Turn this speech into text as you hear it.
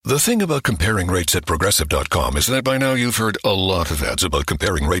The thing about comparing rates at Progressive.com is that by now you've heard a lot of ads about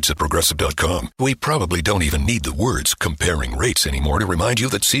comparing rates at Progressive.com. We probably don't even need the words comparing rates anymore to remind you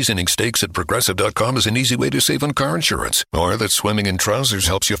that seasoning steaks at Progressive.com is an easy way to save on car insurance, or that swimming in trousers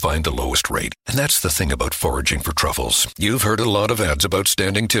helps you find the lowest rate. And that's the thing about foraging for truffles. You've heard a lot of ads about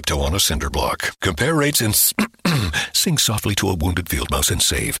standing tiptoe on a cinder block. Compare rates and sing softly to a wounded field mouse and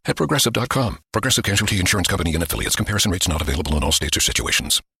save at Progressive.com. Progressive Casualty Insurance Company and Affiliates. Comparison rates not available in all states or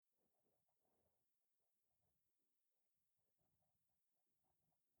situations.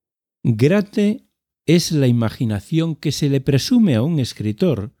 Grande es la imaginación que se le presume a un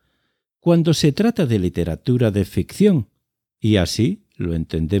escritor cuando se trata de literatura de ficción, y así lo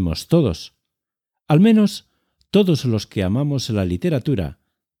entendemos todos, al menos todos los que amamos la literatura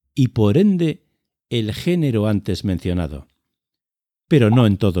y por ende el género antes mencionado. Pero no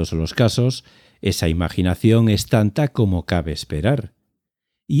en todos los casos esa imaginación es tanta como cabe esperar,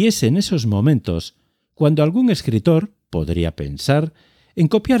 y es en esos momentos cuando algún escritor podría pensar en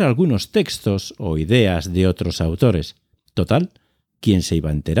copiar algunos textos o ideas de otros autores. Total, ¿quién se iba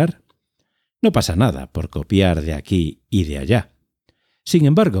a enterar? No pasa nada por copiar de aquí y de allá. Sin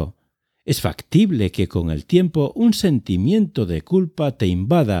embargo, es factible que con el tiempo un sentimiento de culpa te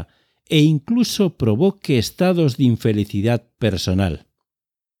invada e incluso provoque estados de infelicidad personal.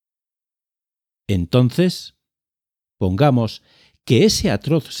 Entonces, pongamos que ese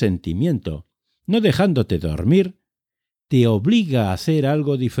atroz sentimiento, no dejándote dormir, te obliga a hacer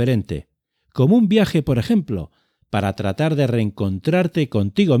algo diferente, como un viaje, por ejemplo, para tratar de reencontrarte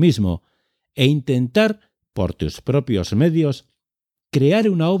contigo mismo e intentar, por tus propios medios, crear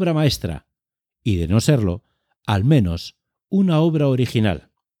una obra maestra, y de no serlo, al menos una obra original.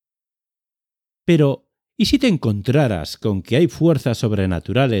 Pero, ¿y si te encontraras con que hay fuerzas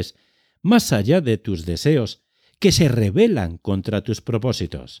sobrenaturales más allá de tus deseos que se rebelan contra tus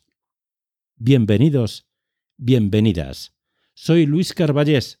propósitos? Bienvenidos, bienvenidas. Soy Luis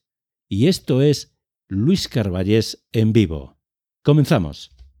Carballés y esto es Luis Carballés en vivo. Comenzamos.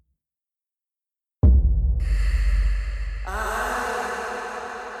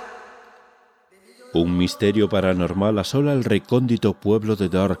 Un misterio paranormal asola el recóndito pueblo de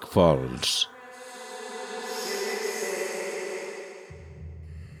Dark Falls.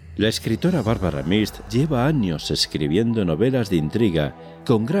 La escritora Barbara Mist lleva años escribiendo novelas de intriga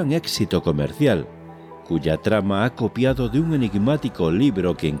con gran éxito comercial, cuya trama ha copiado de un enigmático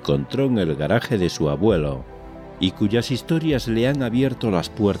libro que encontró en el garaje de su abuelo y cuyas historias le han abierto las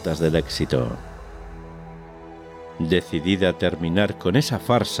puertas del éxito. Decidida a terminar con esa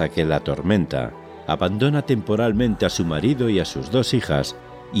farsa que la atormenta, abandona temporalmente a su marido y a sus 2 hijas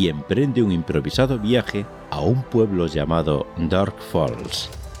y emprende un improvisado viaje a un pueblo llamado Dark Falls.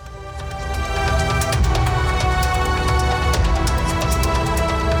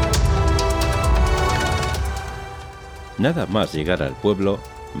 Nada más llegar al pueblo,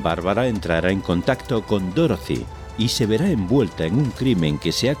 Bárbara entrará en contacto con Dorothy y se verá envuelta en un crimen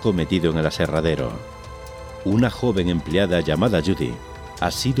que se ha cometido en el aserradero. Una joven empleada llamada Judy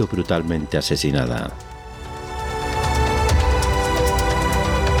ha sido brutalmente asesinada.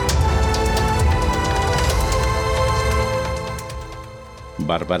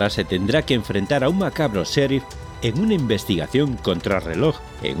 Bárbara se tendrá que enfrentar a un macabro sheriff en una investigación contrarreloj,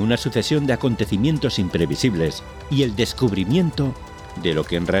 en una sucesión de acontecimientos imprevisibles y el descubrimiento de lo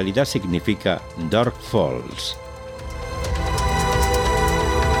que en realidad significa Dark Falls.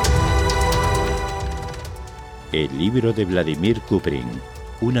 El libro de Vladimir Kuprin,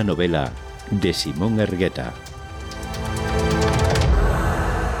 una novela de Simón Hergueta.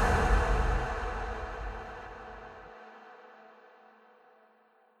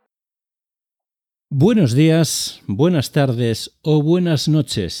 Buenos días, buenas tardes o buenas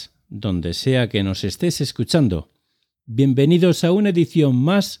noches, donde sea que nos estés escuchando. Bienvenidos a una edición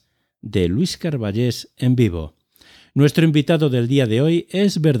más de Luis Carballés en vivo. Nuestro invitado del día de hoy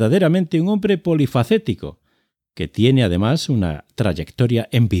es verdaderamente un hombre polifacético, que tiene además una trayectoria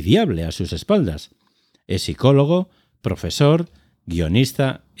envidiable a sus espaldas. Es psicólogo, profesor,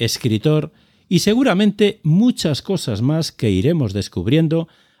 guionista, escritor y seguramente muchas cosas más que iremos descubriendo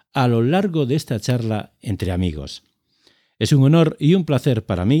a lo largo de esta charla entre amigos. Es un honor y un placer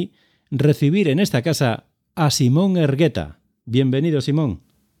para mí recibir en esta casa a Simón Hergueta. Bienvenido, Simón.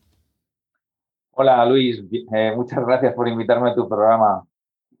 Hola, Luis. Muchas gracias por invitarme a tu programa.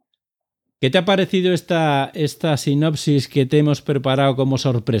 ¿Qué te ha parecido esta sinopsis que te hemos preparado como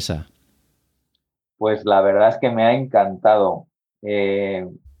sorpresa? Pues la verdad es que me ha encantado.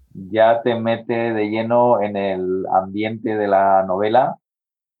 Ya te mete de lleno en el ambiente de la novela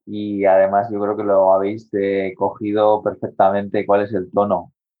y además yo creo que lo habéis cogido perfectamente cuál es el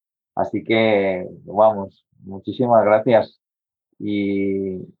tono. Así que, vamos, muchísimas gracias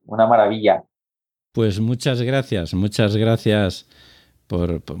y una maravilla. Pues muchas gracias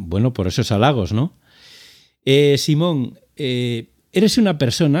por esos halagos, ¿no? Simón, eres una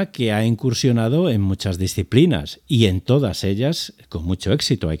persona que ha incursionado en muchas disciplinas y en todas ellas con mucho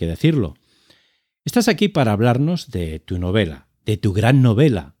éxito, hay que decirlo. Estás aquí para hablarnos de tu novela, de tu gran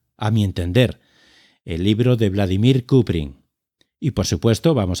novela, a mi entender, el libro de Vladimir Kuprin. Y por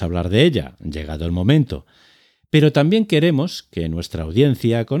supuesto vamos a hablar de ella, llegado el momento. Pero también queremos que nuestra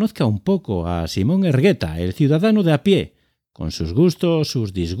audiencia conozca un poco a Simón Hergueta, el ciudadano de a pie, con sus gustos,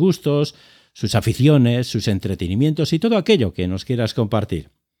 sus disgustos, sus aficiones, sus entretenimientos y todo aquello que nos quieras compartir.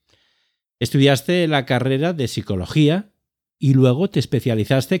 Estudiaste la carrera de psicología y luego te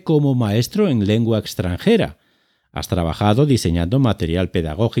especializaste como maestro en lengua extranjera. Has trabajado diseñando material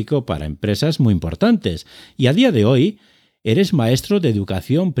pedagógico para empresas muy importantes y a día de hoy eres maestro de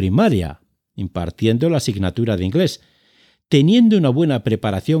educación primaria, impartiendo la asignatura de inglés. Teniendo una buena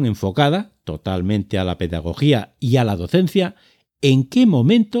preparación enfocada totalmente a la pedagogía y a la docencia, ¿en qué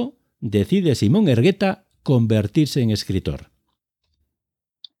momento decide Simón Hergueta convertirse en escritor?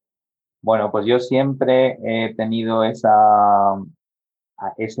 Bueno, pues yo siempre he tenido ese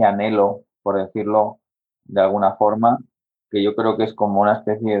anhelo, por decirlo de alguna forma, que yo creo que es como una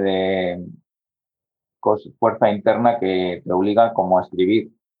especie de fuerza interna que te obliga como a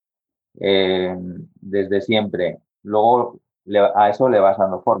escribir desde siempre. Luego a eso le vas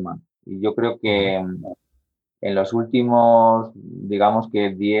dando forma. Y yo creo que en los últimos, digamos que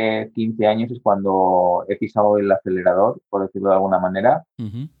 10, 15 años es cuando he pisado el acelerador, por decirlo de alguna manera,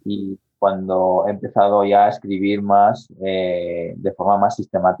 y cuando he empezado ya a escribir más de forma más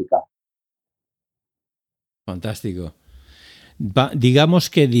sistemática. Fantástico. Digamos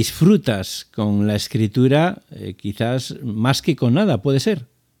que disfrutas con la escritura quizás más que con nada, ¿puede ser?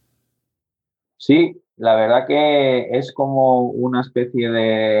 Sí, la verdad que es como una especie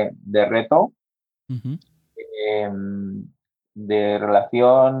de reto, de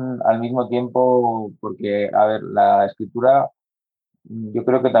relación al mismo tiempo, porque, a ver, la escritura yo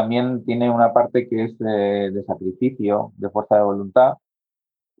creo que también tiene una parte que es de sacrificio, de fuerza de voluntad.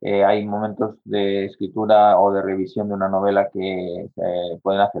 Hay momentos de escritura o de revisión de una novela que se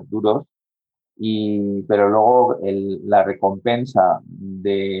pueden hacer duros, pero luego la recompensa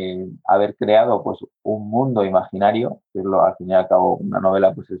de haber creado pues, un mundo imaginario, que es al fin y al cabo una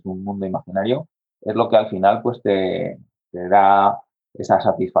novela pues, es un mundo imaginario, es lo que al final pues, te da esa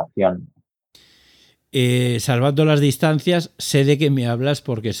satisfacción. Salvando las distancias, sé de qué me hablas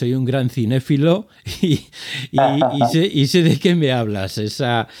porque soy un gran cinéfilo y sé de qué me hablas.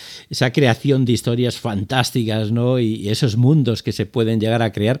 Esa creación de historias fantásticas, ¿no? Y esos mundos que se pueden llegar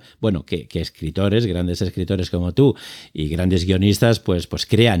a crear, bueno, que escritores, grandes escritores como tú y grandes guionistas, pues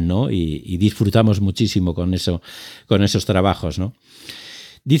crean, ¿no? Y disfrutamos muchísimo con esos trabajos, ¿no?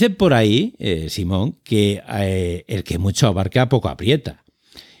 Dicen por ahí, Simón, que el que mucho abarca, poco aprieta.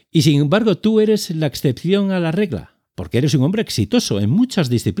 Y sin embargo, tú eres la excepción a la regla, porque eres un hombre exitoso en muchas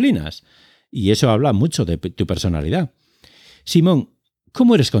disciplinas. Y eso habla mucho de tu personalidad. Simón,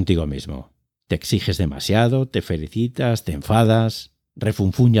 ¿cómo eres contigo mismo? ¿Te exiges demasiado? ¿Te felicitas? ¿Te enfadas?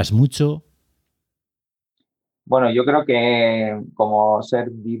 ¿Refunfuñas mucho? Bueno, yo creo que como ser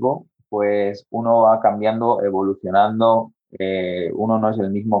vivo, pues uno va cambiando, evolucionando. Uno no es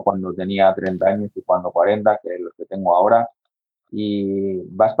el mismo cuando tenía 30 años y cuando 40, que es lo que tengo ahora. Y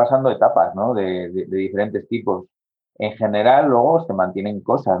vas pasando etapas, ¿no? De diferentes tipos. En general, luego se mantienen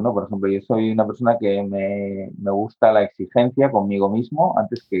cosas, ¿no? Por ejemplo, yo soy una persona que me gusta la exigencia conmigo mismo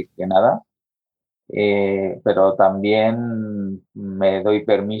antes que nada, pero también me doy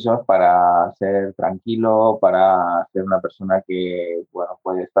permisos para ser tranquilo, para ser una persona que, bueno,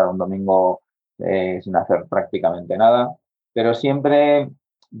 puede estar un domingo sin hacer prácticamente nada, pero siempre,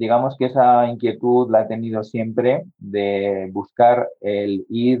 digamos que esa inquietud la he tenido siempre de buscar el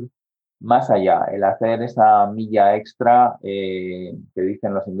ir más allá, el hacer esa milla extra que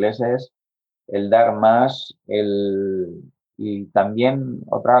dicen los ingleses, el dar más, y también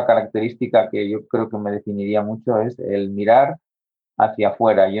otra característica que yo creo que me definiría mucho es el mirar hacia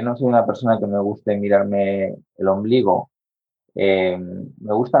afuera. Yo no soy una persona que me guste mirarme el ombligo.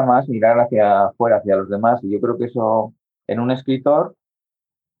 Me gusta más mirar hacia afuera, hacia los demás, y yo creo que eso en un escritor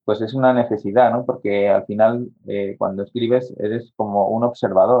pues es una necesidad, ¿no? Porque al final cuando escribes eres como un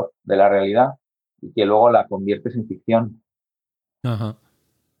observador de la realidad y que luego la conviertes en ficción. Ajá.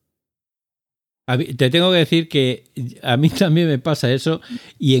 Te tengo que decir que a mí también me pasa eso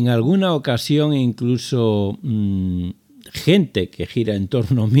y en alguna ocasión incluso gente que gira en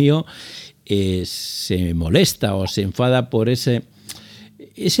torno mío se molesta o se enfada por ese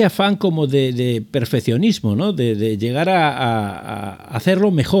ese afán como de perfeccionismo, ¿no? De llegar a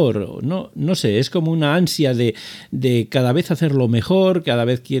hacerlo mejor. No sé, es como una ansia de cada vez hacerlo mejor, cada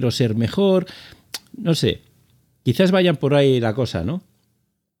vez quiero ser mejor. No sé, quizás vayan por ahí la cosa, ¿no?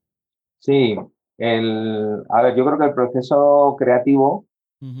 Sí, a ver, yo creo que el proceso creativo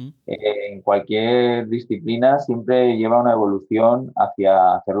Uh-huh. en cualquier disciplina siempre lleva una evolución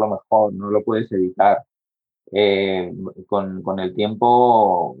hacia hacerlo mejor, no lo puedes evitar. Eh, con el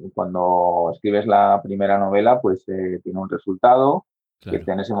tiempo, cuando escribes la primera novela, pues tiene un resultado que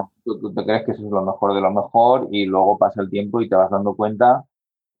Claro. en ese momento tú te crees que eso es lo mejor de lo mejor y luego pasa el tiempo y te vas dando cuenta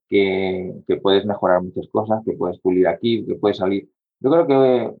que puedes mejorar muchas cosas, que puedes pulir aquí, que puedes salir. Yo creo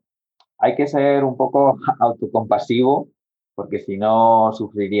que hay que ser un poco autocompasivo porque si no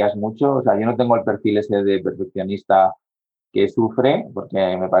sufrirías mucho. O sea, yo no tengo el perfil ese de perfeccionista que sufre,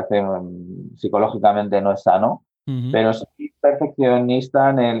 porque me parece psicológicamente no es sano, Uh-huh. pero soy perfeccionista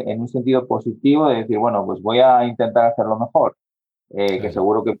en un sentido positivo de decir, bueno, pues voy a intentar hacerlo mejor, que Claro.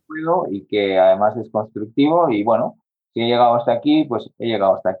 seguro que puedo y que además es constructivo y bueno, si he llegado hasta aquí, pues he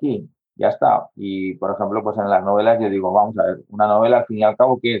llegado hasta aquí, ya está. Y por ejemplo, pues en las novelas yo digo, vamos a ver, una novela al fin y al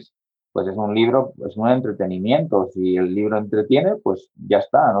cabo, ¿qué es? Pues es un libro, es un entretenimiento. Si el libro entretiene, pues ya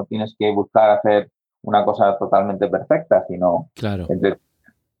está, no tienes que buscar hacer una cosa totalmente perfecta, sino Claro. entre...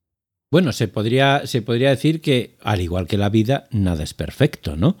 Bueno, se podría decir que, al igual que la vida, nada es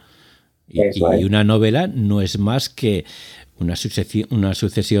perfecto, ¿no? Eso Y es, una novela no es más que una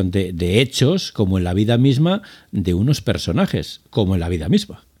sucesión de hechos, como en la vida misma, de unos personajes, como en la vida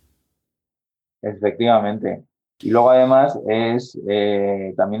misma. efectivamente. Y luego además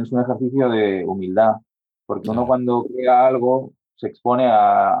también es un ejercicio de humildad, porque uno Claro. cuando crea algo se expone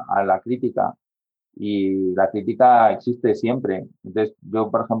a la crítica y la crítica existe siempre. Entonces yo,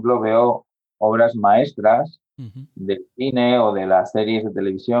 por ejemplo, veo obras maestras Uh-huh. del cine o de las series de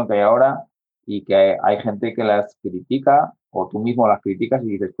televisión que hay ahora y que hay gente que las critica o tú mismo las criticas y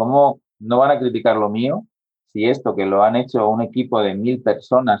dices, ¿cómo no van a criticar lo mío si esto que lo han hecho un equipo de 1000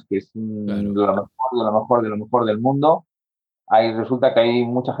 personas, que es Claro. lo mejor, de lo mejor, de lo mejor del mundo, resulta que hay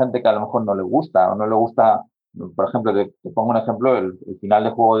mucha gente que a lo mejor no le gusta o no le gusta, por ejemplo, te pongo un ejemplo, el final de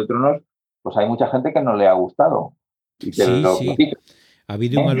Juego de Tronos, pues hay mucha gente que no le ha gustado y te Sí, lo sí. critica. Ha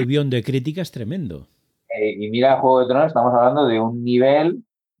habido un ¿Eh? aluvión de críticas tremendo. Y mira, Juego de Tronos, estamos hablando de un nivel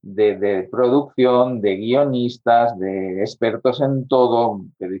de producción, de guionistas, de expertos en todo,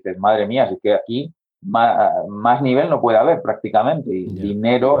 que dices, madre mía, así que aquí más nivel no puede haber prácticamente, y Ya.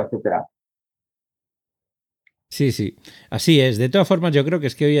 dinero, etcétera. Sí, sí. Así es. De todas formas, yo creo que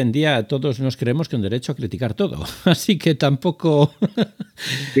es que hoy en día todos nos creemos con derecho a criticar todo. Así que tampoco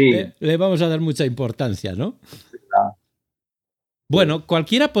Sí, le vamos a dar mucha importancia, ¿no? ah, sí. Bueno,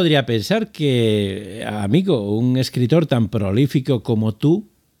 cualquiera podría pensar que, amigo, un escritor tan prolífico como tú,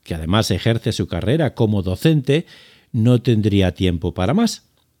 que además ejerce su carrera como docente, no tendría tiempo para más.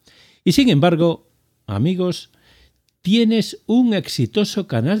 Y sin embargo, amigos, tienes un exitoso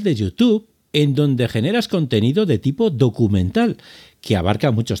canal de YouTube en donde generas contenido de tipo documental, que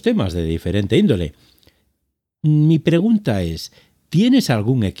abarca muchos temas de diferente índole. Mi pregunta es, ¿tienes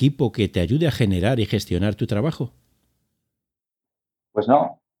algún equipo que te ayude a generar y gestionar tu trabajo? Pues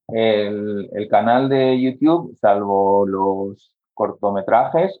no, el canal de YouTube, salvo los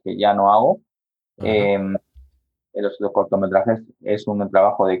cortometrajes, que ya no hago, Ajá. eh, los cortometrajes es un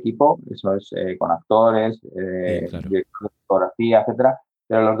trabajo de equipo, eso es con actores, Sí, claro. directores de fotografía, etcétera.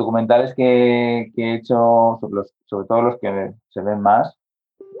 Pero los documentales que he hecho, sobre todo los que se ven más,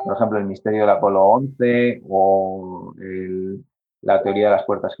 por ejemplo, El misterio del Apolo 11 o la teoría de las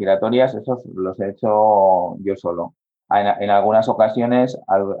puertas giratorias, esos los he hecho yo solo. En algunas ocasiones,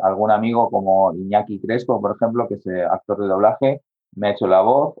 algún amigo como Iñaki Crespo, por ejemplo, que es actor de doblaje, me ha hecho la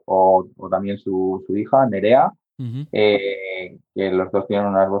voz, o también su hija, Nerea, Ujú. que los dos tienen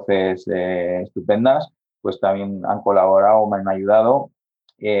unas voces estupendas, pues también han colaborado, me han ayudado,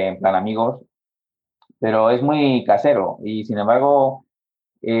 en plan amigos, pero es muy casero y sin embargo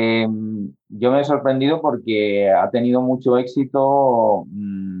eh, yo me he sorprendido porque ha tenido mucho éxito,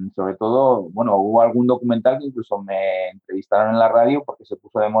 sobre todo, bueno, hubo algún documental que incluso me entrevistaron en la radio porque se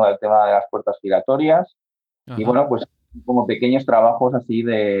puso de moda el tema de las puertas giratorias y Ajá. bueno, pues como pequeños trabajos así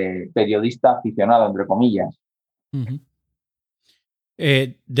de periodista aficionado, entre comillas. Ujú.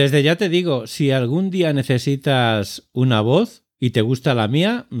 Desde ya te digo, si algún día necesitas una voz y te gusta la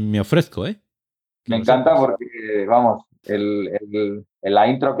mía, me ofrezco, ¿eh? Que Me lo encanta sepas. porque, vamos, la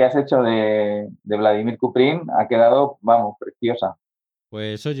intro que has hecho de Vladimir Kuprin ha quedado, vamos, preciosa.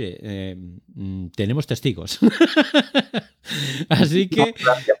 Pues oye, tenemos testigos. Así Muchísimas que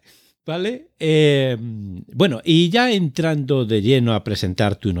gracias. ¿Vale? Bueno, y ya entrando de lleno a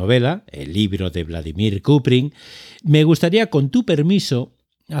presentar tu novela, el libro de Vladimir Kuprin, me gustaría, con tu permiso,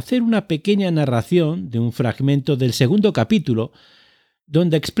 hacer una pequeña narración de un fragmento del segundo capítulo,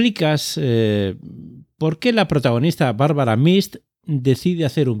 donde explicas por qué la protagonista Bárbara Mist decide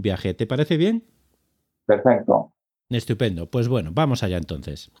hacer un viaje. ¿Te parece bien? Perfecto. Estupendo. Pues bueno, vamos allá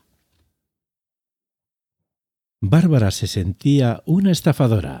entonces. Bárbara se sentía una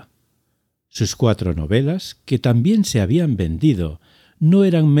estafadora. Sus 4 novelas, que también se habían vendido, no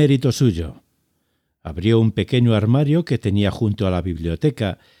eran mérito suyo. Abrió un pequeño armario que tenía junto a la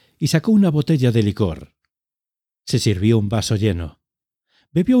biblioteca y sacó una botella de licor. Se sirvió un vaso lleno.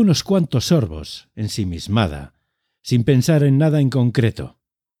 Bebió unos cuantos sorbos, ensimismada, sin pensar en nada en concreto.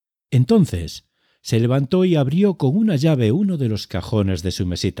 Entonces se levantó y abrió con una llave uno de los cajones de su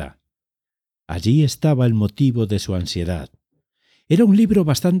mesita. Allí estaba el motivo de su ansiedad. Era un libro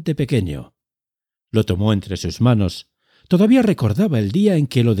bastante pequeño. Lo tomó entre sus manos. Todavía recordaba el día en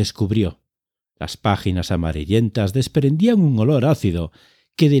que lo descubrió. Las páginas amarillentas desprendían un olor ácido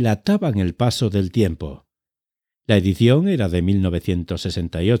que delataban el paso del tiempo. La edición era de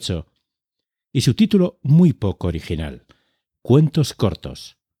 1968 y su título muy poco original: Cuentos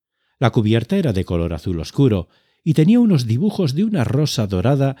cortos. La cubierta era de color azul oscuro y tenía unos dibujos de una rosa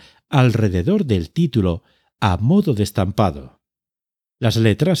dorada alrededor del título a modo de estampado. Las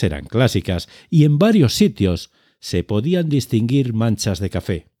letras eran clásicas y en varios sitios se podían distinguir manchas de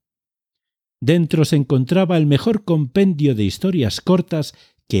café. Dentro se encontraba el mejor compendio de historias cortas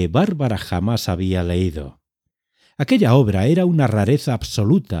que Bárbara jamás había leído. Aquella obra era una rareza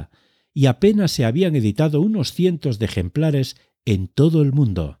absoluta y apenas se habían editado unos cientos de ejemplares en todo el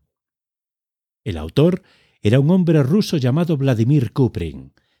mundo. El autor era un hombre ruso llamado Vladimir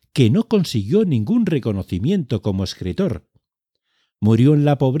Kuprin, que no consiguió ningún reconocimiento como escritor. Murió en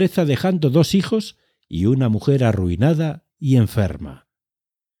la pobreza dejando 2 hijos y una mujer arruinada y enferma.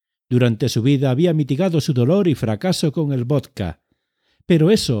 Durante su vida había mitigado su dolor y fracaso con el vodka, pero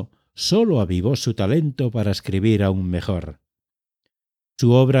eso solo avivó su talento para escribir aún mejor.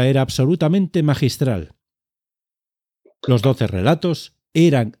 Su obra era absolutamente magistral. Los 12 relatos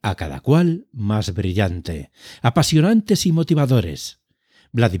eran a cada cual más brillante, apasionantes y motivadores.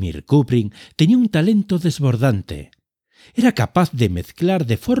 Vladimir Kuprin tenía un talento desbordante. Era capaz de mezclar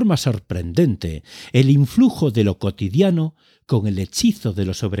de forma sorprendente el influjo de lo cotidiano con el hechizo de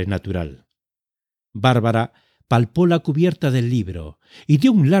lo sobrenatural. Bárbara palpó la cubierta del libro y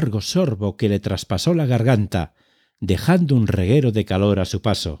dio un largo sorbo que le traspasó la garganta, dejando un reguero de calor a su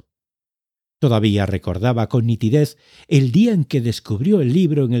paso. Todavía recordaba con nitidez el día en que descubrió el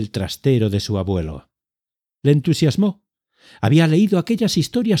libro en el trastero de su abuelo. Le entusiasmó. Había leído aquellas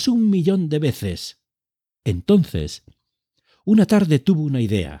historias 1.000.000 de veces. Entonces, una tarde tuvo una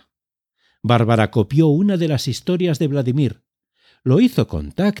idea. Bárbara copió una de las historias de Vladimir. Lo hizo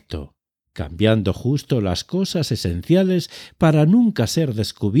con tacto, cambiando justo las cosas esenciales para nunca ser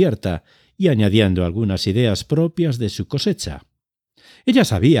descubierta y añadiendo algunas ideas propias de su cosecha. Ella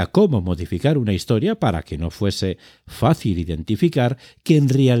sabía cómo modificar una historia para que no fuese fácil identificar que en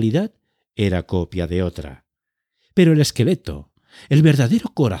realidad era copia de otra. Pero el esqueleto, el verdadero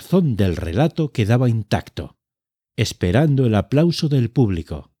corazón del relato quedaba intacto, esperando el aplauso del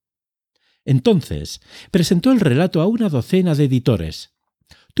público. Entonces presentó el relato a una docena de editores.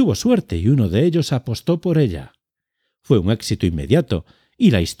 Tuvo suerte y uno de ellos apostó por ella. Fue un éxito inmediato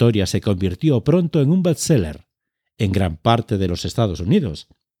y la historia se convirtió pronto en un bestseller en gran parte de los Estados Unidos.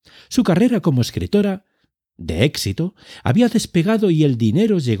 Su carrera como escritora, de éxito, había despegado y el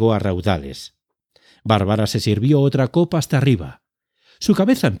dinero llegó a raudales. Bárbara se sirvió otra copa hasta arriba. Su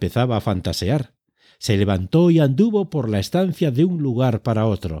cabeza empezaba a fantasear. Se levantó y anduvo por la estancia de un lugar para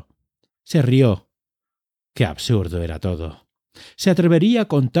otro. Se rió. Qué absurdo era todo. ¿Se atrevería a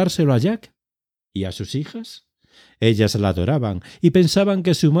contárselo a Jack? ¿Y a sus hijas? Ellas la adoraban y pensaban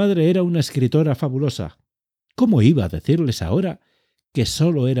que su madre era una escritora fabulosa. ¿Cómo iba a decirles ahora que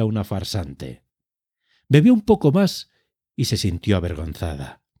solo era una farsante? Bebió un poco más y se sintió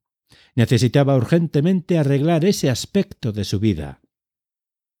avergonzada. Necesitaba urgentemente arreglar ese aspecto de su vida.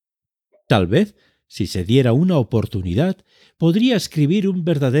 Tal vez, si se diera una oportunidad, podría escribir un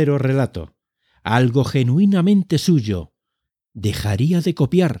verdadero relato, algo genuinamente suyo. Dejaría de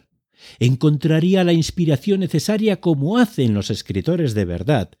copiar, encontraría la inspiración necesaria como hacen los escritores de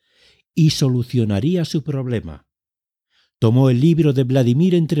verdad y solucionaría su problema. Tomó el libro de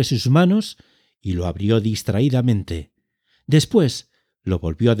Vladimir entre sus manos y lo abrió distraídamente. Después lo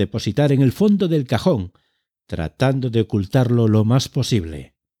volvió a depositar en el fondo del cajón, tratando de ocultarlo lo más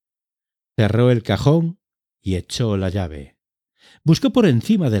posible. Cerró el cajón y echó la llave. Buscó por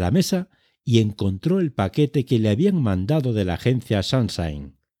encima de la mesa y encontró el paquete que le habían mandado de la agencia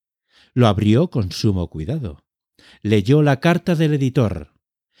Sunshine. Lo abrió con sumo cuidado. Leyó la carta del editor.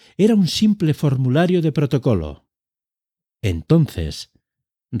 Era un simple formulario de protocolo. Entonces,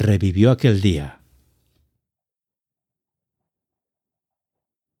 revivió aquel día.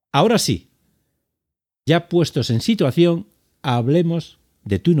 Ahora sí, ya puestos en situación, hablemos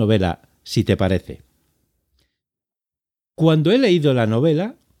de tu novela, si te parece. Cuando he leído la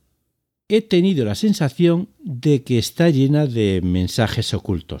novela, he tenido la sensación de que está llena de mensajes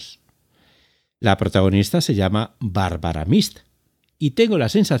ocultos. La protagonista se llama Bárbara Mist y tengo la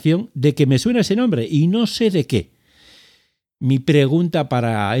sensación de que me suena ese nombre y no sé de qué. Mi pregunta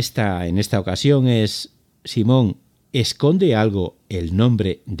en esta ocasión es, Simón, ¿esconde algo el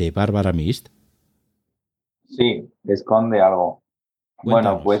nombre de Bárbara Mist? Sí, esconde algo.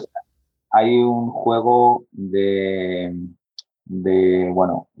 Bueno, Cuéntanos. pues hay un juego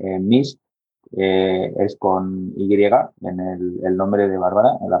Mist, es con Y en el nombre de Bárbara,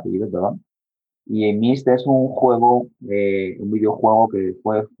 el apellido, perdón. Y Mist es un videojuego que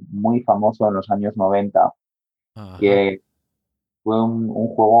fue muy famoso en los años 90, Ajá. que fue un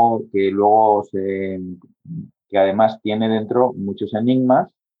juego que además tiene dentro muchos enigmas.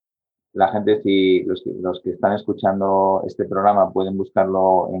 La gente, si los que están escuchando este programa pueden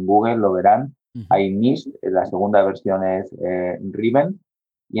buscarlo en Google, lo verán. Ujú. Hay Mist, la segunda versión es Riven.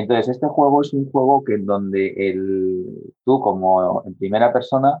 Y entonces este juego es un juego que donde tú como en primera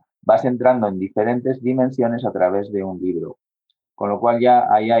persona vas entrando en diferentes dimensiones a través de un libro. Con lo cual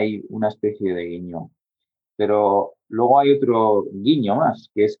ya ahí hay una especie de guiño. Pero luego hay otro guiño más,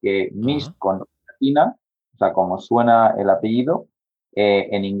 que es que Mist Ah, con latina, o sea, como suena el apellido,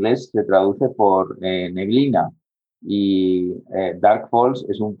 en inglés se traduce por neblina. Y Dark Falls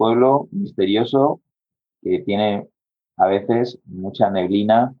es un pueblo misterioso que tiene a veces mucha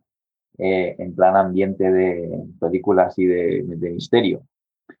neblina, en plan ambiente de películas así de misterio.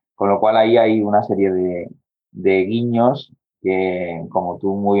 Con lo cual ahí hay una serie de guiños que, como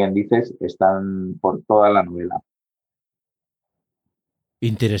tú muy bien dices, están por toda la novela.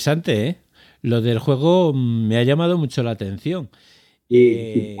 interesante, ¿eh? Lo del juego me ha llamado mucho la atención.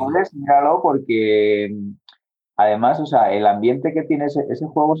 Sí, si Eh, puedes, míralo porque además, o sea, el ambiente que tiene ese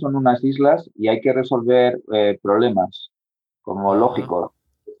juego son unas islas y hay que resolver problemas, como ajá. lógico.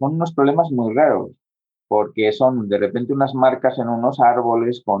 Son unos problemas muy raros, porque son de repente unas marcas en unos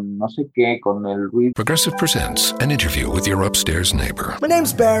árboles con no sé qué, con el ruido. Progressive presents an interview with your upstairs neighbor. My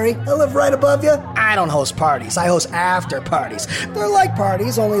name's Barry. I live right above you. I don't host parties. I host after parties. They're like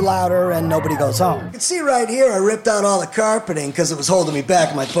parties, only louder and nobody goes home. You can see right here I ripped out all the carpeting because it was holding me back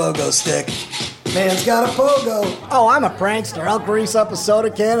with my pogo stick. Man's got a pogo. Oh, I'm a prankster. I'll grease up a soda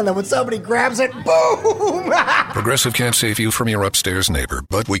can and then when somebody grabs it, boom! Progressive can't save you from your upstairs neighbor,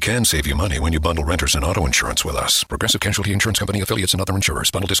 but we can save you money when you bundle renters and auto insurance with us. Progressive Casualty Insurance Company, affiliates, and other insurers.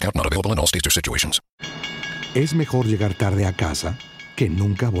 Bundle discount not available in all states or situations. Es mejor llegar tarde a casa que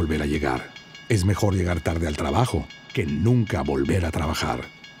nunca volver a llegar. Es mejor llegar tarde al trabajo que nunca volver a trabajar.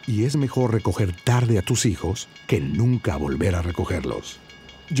 Y es mejor recoger tarde a tus hijos que nunca volver a recogerlos.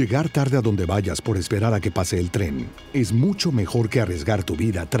 Llegar tarde a donde vayas por esperar a que pase el tren es mucho mejor que arriesgar tu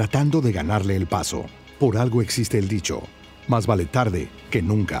vida tratando de ganarle el paso. Por algo existe el dicho, más vale tarde que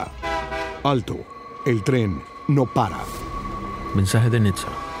nunca. Alto, el tren no para. Mensaje de Nietzsche.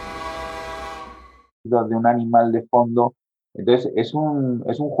 De un animal de fondo. Entonces, es un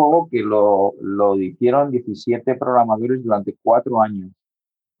juego que lo hicieron 17 programadores durante 4 años.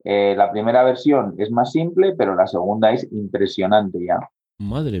 La primera versión es más simple, pero la segunda es impresionante ya.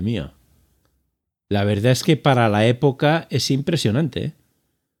 Madre mía. La verdad es que para la época es impresionante, ¿eh?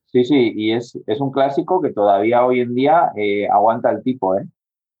 Sí, sí, y es un clásico que todavía hoy en día aguanta el tipo, ¿eh?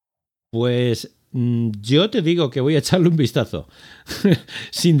 Pues yo te digo que voy a echarle un vistazo.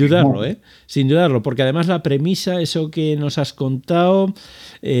 Sin dudarlo, ¿eh? Sin dudarlo, porque además la premisa, eso que nos has contado,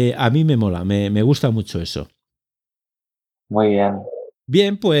 a mí me mola, me gusta mucho eso. Muy bien.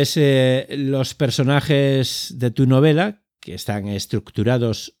 Bien, pues los personajes de tu novela, que están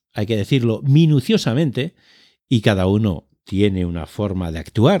estructurados, hay que decirlo, minuciosamente, y cada uno tiene una forma de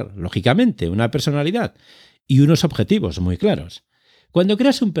actuar, lógicamente, una personalidad y unos objetivos muy claros. Cuando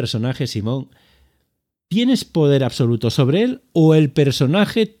creas un personaje, Simón, ¿tienes poder absoluto sobre él o el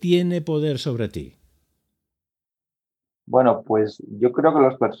personaje tiene poder sobre ti? Bueno, pues yo creo que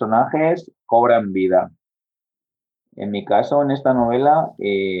los personajes cobran vida. En mi caso, en esta novela,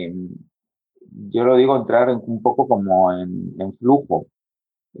 yo lo digo entrar un poco como en flujo.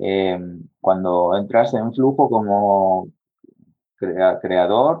 Eh, Cuando entras en flujo como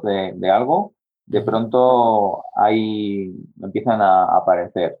creador de algo, de pronto ahí empiezan a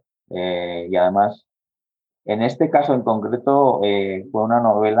aparecer. Y además, en este caso en concreto, fue una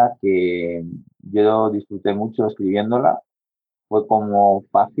novela que yo disfruté mucho escribiéndola. Fue como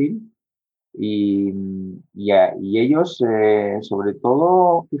fácil y, y ellos, sobre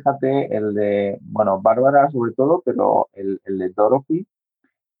todo, fíjate, el de, bueno, Bárbara sobre todo, pero el de Dorothy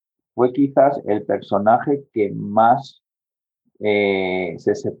fue quizás el personaje que más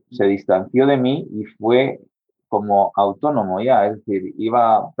se distanció de mí y fue como autónomo ya, es decir,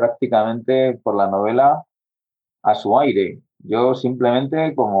 iba prácticamente por la novela a su aire. Yo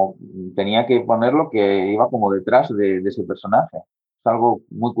simplemente como tenía que ponerlo que iba como detrás de ese personaje. Es algo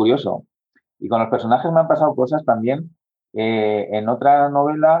muy curioso. Y con los personajes me han pasado cosas también. En otra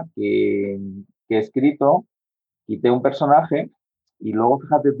novela que he escrito, quité un personaje y luego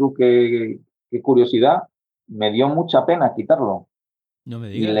fíjate tú qué curiosidad, me dio mucha pena quitarlo. No me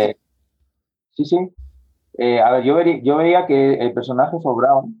Y digas. sí, sí. A ver, yo veía que el personaje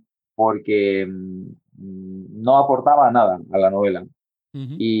sobraba porque no aportaba nada a la novela.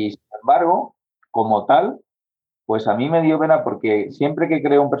 Ujú. Y sin embargo, como tal, pues a mí me dio pena porque siempre que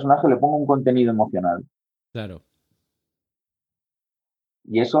creo un personaje le pongo un contenido emocional. Claro.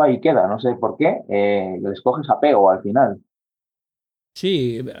 Y eso ahí queda, no sé por qué, les coges apego al final.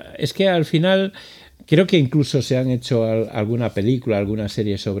 Sí, es que al final creo que incluso se han hecho alguna película, alguna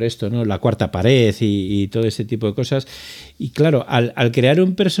serie sobre esto, ¿no? La cuarta pared y todo ese tipo de cosas. Y claro, al crear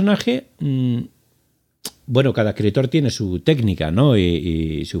un personaje, bueno, cada escritor tiene su técnica, ¿no?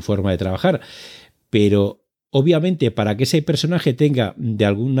 Y su forma de trabajar. Pero obviamente para que ese personaje tenga de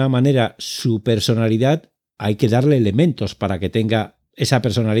alguna manera su personalidad, hay que darle elementos para que tenga esa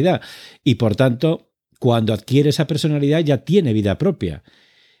personalidad. Y por tanto, cuando adquiere esa personalidad ya tiene vida propia.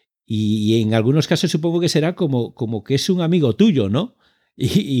 Y en algunos casos supongo que será como que es un amigo tuyo, ¿no?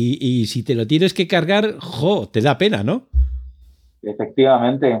 Y si te lo tienes que cargar, ¡jo! Te da pena, ¿no?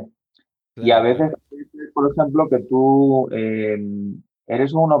 Efectivamente. Y a Claro, claro. veces, por ejemplo, que tú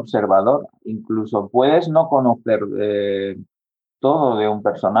eres un observador, incluso puedes no conocer todo de un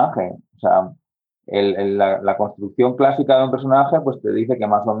personaje. O sea, la construcción clásica de un personaje pues te dice que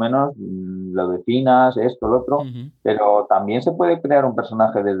más o menos lo definas, esto, lo otro, Ujú. pero también se puede crear un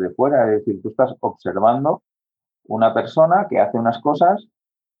personaje desde fuera, es decir, tú estás observando una persona que hace unas cosas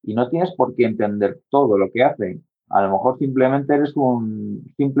y no tienes por qué entender todo lo que hace. A lo mejor simplemente eres un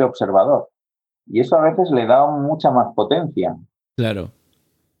simple observador. Y eso a veces le da mucha más potencia. Claro.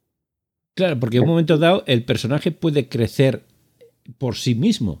 Claro, porque en un momento dado el personaje puede crecer por sí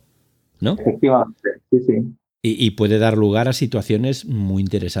mismo, ¿no? Efectivamente, sí, sí. Y puede dar lugar a situaciones muy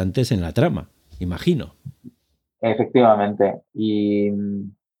interesantes en la trama, imagino. Efectivamente. Y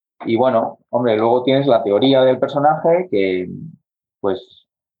bueno, hombre, luego tienes la teoría del personaje pues,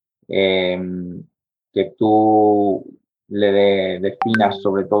 eh, que tú definas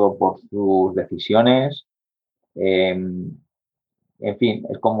sobre todo por sus decisiones. Eh, en fin,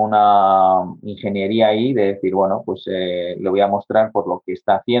 es como una ingeniería ahí de decir, bueno, pues le voy a mostrar por lo que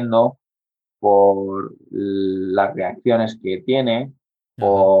está haciendo, por las reacciones que tiene, Ajá.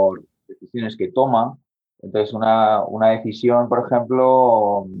 por decisiones que toma. Entonces, una decisión, por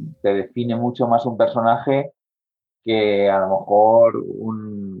ejemplo, te define mucho más un personaje que a lo mejor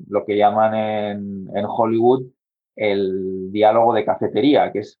lo que llaman en Hollywood el diálogo de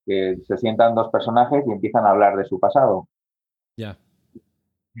cafetería, que es que se sientan dos personajes y empiezan a hablar de su pasado. Ya.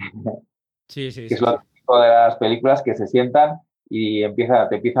 Sí, sí, Que es sí, lo sí. típico de las películas que se sientan y te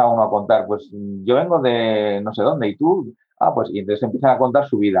empieza uno a contar, pues yo vengo de no sé dónde y tú, pues y entonces empiezan a contar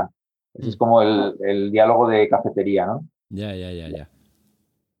su vida. Ese es Mm. como el diálogo de cafetería, ¿no? Ya, ya, ya, ya.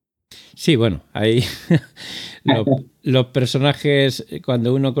 Sí, bueno, ahí lo- los personajes,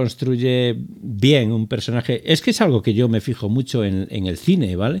 cuando uno construye bien un personaje, es que es algo que yo me fijo mucho en el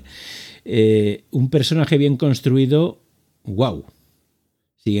cine, ¿vale? Un personaje bien construido, wow.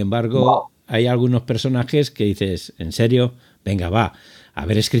 Sin embargo, Wow. hay algunos personajes que dices, en serio, venga, va,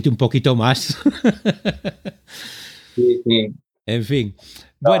 haber escrito un poquito más. Sí, sí, En fin,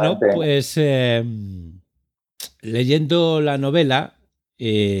 bueno, realmente. pues leyendo la novela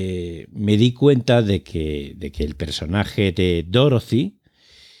me di cuenta de que el personaje de Dorothy,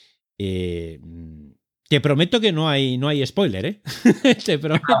 eh, te prometo que no hay spoiler, ¿eh? Te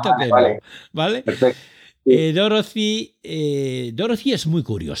prometo que no, Vale, ¿vale? perfecto. Sí, Dorothy es muy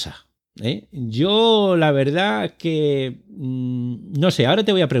curiosa. ¿Eh? Yo, la verdad que no sé, ahora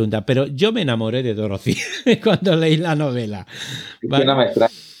te voy a preguntar, pero yo me enamoré de Dorothy cuando leí la novela, es que no ¿vale? me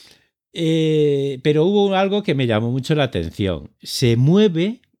extraña. Pero hubo algo que me llamó mucho la atención. Se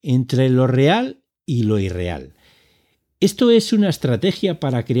mueve entre lo real y lo irreal. ¿Esto es una estrategia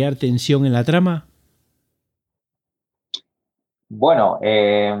para crear tensión en la trama? Bueno,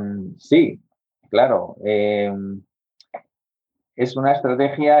 sí, claro. Es una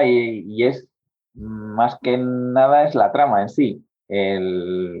estrategia y es más que nada es la trama en sí.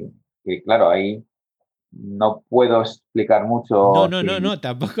 Que claro, ahí no puedo explicar No, mucho no, no, sin... no,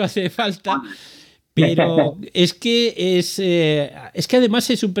 tampoco hace falta. Pero es que además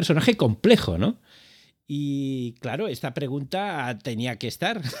es un personaje complejo, ¿no? Y claro, esta pregunta tenía que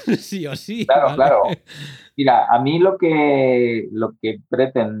estar, sí o sí, Claro, ¿vale? claro. Mira, a mí lo que he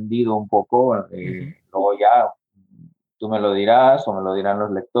pretendido un poco, Ujú. luego ya tú me lo dirás o me lo dirán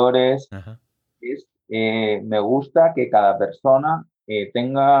los lectores, Ajá. es, me gusta que cada persona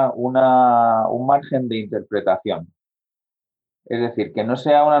tenga un margen de interpretación. Es decir, que no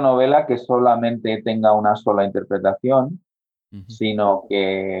sea una novela que solamente tenga una sola interpretación, Ujú. sino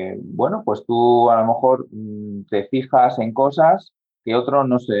que, bueno, pues tú a lo mejor te fijas en cosas que otro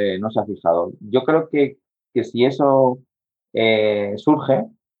no se ha fijado. Yo creo que si eso surge,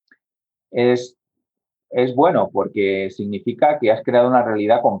 es, es bueno porque significa que has creado una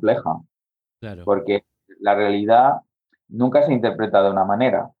realidad compleja, Claro. porque la realidad nunca se interpreta de una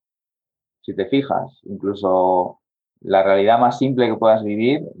manera. Si te fijas, incluso la realidad más simple que puedas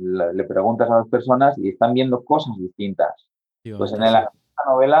vivir, le preguntas a las personas y están viendo cosas distintas. Pues en Efectivamente, sí.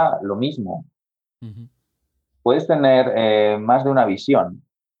 la novela lo mismo. Ujú. Puedes tener más de una visión.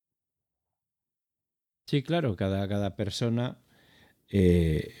 Sí, claro, cada persona,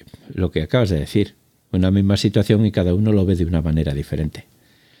 lo que acabas de decir, una misma situación y cada uno lo ve de una manera diferente.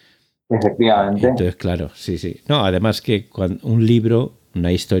 Efectivamente. Entonces, claro, sí, sí. No, además que cuando un libro,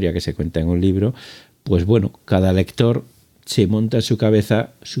 una historia que se cuenta en un libro, pues bueno, cada lector se monta en su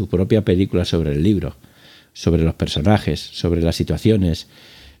cabeza su propia película sobre el libro, sobre los personajes, sobre las situaciones,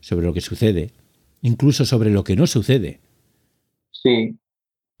 sobre lo que sucede, incluso sobre lo que no sucede. Sí.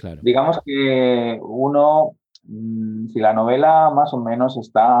 Claro. Digamos que uno, si la novela más o menos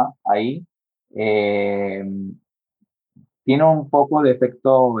está ahí, eh, tiene un poco de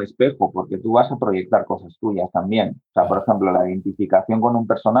efecto espejo, porque tú vas a proyectar cosas tuyas también. O sea, por Claro. ejemplo, la identificación con un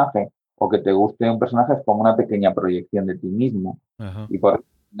personaje o que te guste un personaje es como una pequeña proyección de ti mismo. Ajá. Y por eso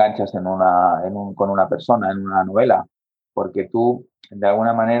te enganchas con una persona, en una novela, porque tú, de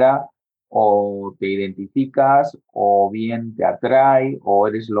alguna manera, o te identificas, o bien te atrae, o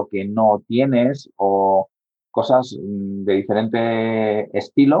eres lo que no tienes, o cosas de diferente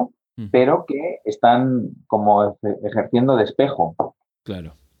estilo, Ujú. pero que están como ejerciendo de espejo.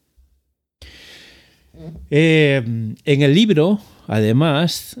 Claro. En el libro,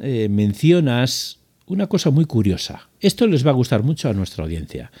 además, mencionas una cosa muy curiosa. Esto les va a gustar mucho a nuestra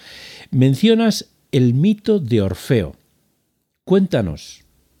audiencia. Mencionas el mito de Orfeo. Cuéntanos,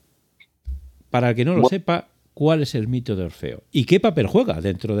 para el que no lo Bu- sepa, cuál es el mito de Orfeo y qué papel juega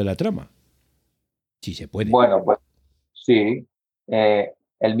dentro de la trama, si se puede. Bueno, pues sí.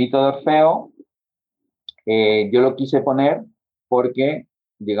 El mito de Orfeo, yo lo quise poner porque,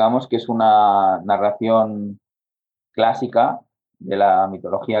 digamos que es una narración clásica de la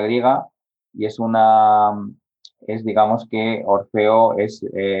mitología griega y digamos que Orfeo es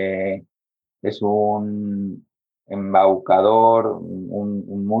un embaucador,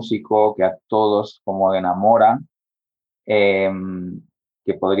 un músico que a todos como enamora, eh,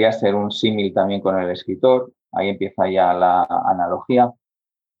 que podría ser un símil también con el escritor, ahí empieza ya la analogía,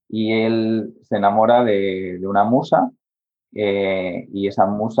 y él se enamora de una musa y esa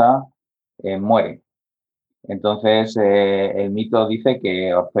musa muere. Entonces, el mito dice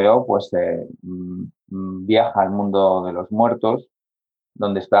que Orfeo pues, viaja al mundo de los muertos,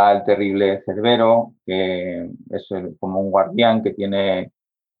 donde está el terrible Cerbero, que es como un guardián que tiene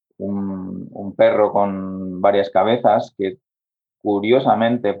un perro con varias cabezas, que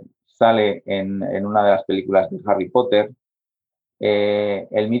curiosamente sale en una de las películas de Harry Potter.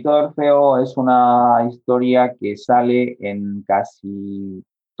 El mito de Orfeo es una historia que sale en casi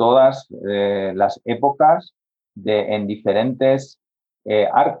todas las épocas en diferentes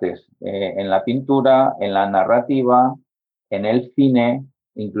artes, en la pintura, en la narrativa, en el cine,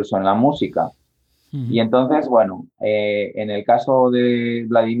 incluso en la música. Y Ujú. entonces, bueno, en el caso de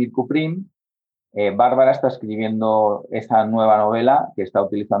Vladimir Kuprin, Bárbara está escribiendo esa nueva novela que está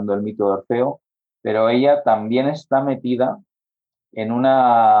utilizando el mito de Orfeo, pero ella también está metida en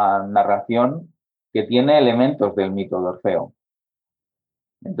una narración que tiene elementos del mito de Orfeo.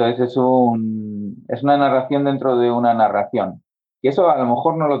 Entonces es una narración dentro de una narración. Y eso a lo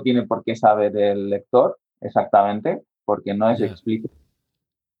mejor no lo tiene por qué saber el lector exactamente, porque no es Ya. explícito,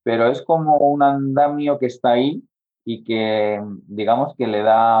 pero es como un andamio que está ahí y que digamos que le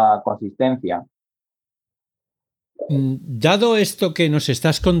da consistencia. Dado esto que nos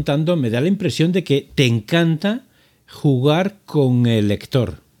estás contando, me da la impresión de que te encanta jugar con el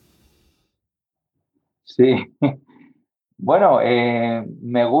lector. Sí. Bueno,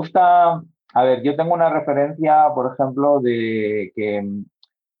 me gusta, a ver, yo tengo una referencia, por ejemplo, de que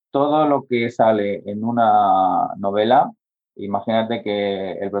todo lo que sale en una novela, imagínate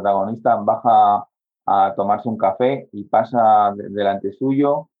que el protagonista baja a tomarse un café y pasa delante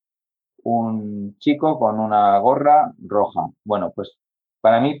suyo un chico con una gorra roja. Bueno, pues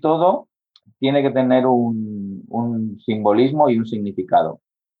para mí todo tiene que tener un simbolismo y un significado,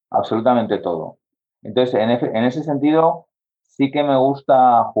 absolutamente todo. Entonces, en ese sentido, sí que me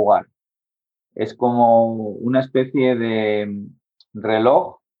gusta jugar. Es como una especie de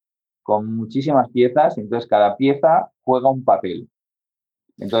reloj con muchísimas piezas, entonces cada pieza juega un papel.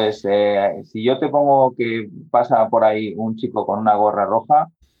 Entonces, si yo te pongo que pasa por ahí un chico con una gorra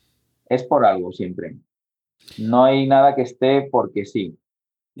roja, es por algo siempre. No hay nada que esté porque sí.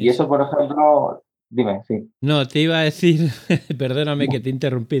 Y eso, por ejemplo, dime, sí. No, te iba a decir, perdóname que te he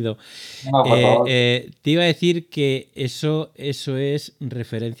interrumpido, No, por favor. te iba a decir que eso es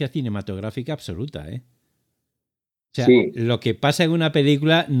referencia cinematográfica absoluta, ¿eh? O sea, Sí, lo que pasa en una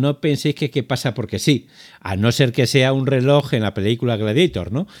película no penséis que pasa porque sí, a no ser que sea un reloj en la película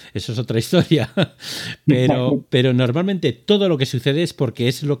Gladiator, ¿no? Eso es otra historia. Pero normalmente todo lo que sucede es porque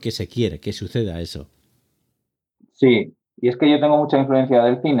es lo que se quiere, que suceda eso. sí. Y es que yo tengo mucha influencia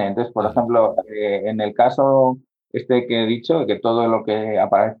del cine. Entonces, por Claro. ejemplo, en el caso este que he dicho, que todo lo que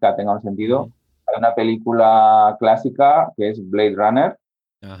aparezca tenga un Ujú. sentido, hay una película clásica que es Blade Runner,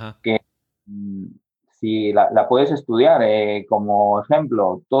 Ajá. que mm, si la puedes estudiar como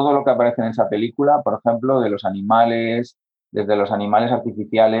ejemplo, todo lo que aparece en esa película, por ejemplo, de los animales, desde los animales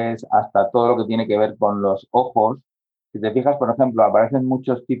artificiales hasta todo lo que tiene que ver con los ojos. Si te fijas, por ejemplo, aparecen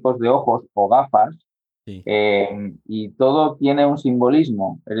muchos tipos de ojos o gafas Sí. y todo tiene un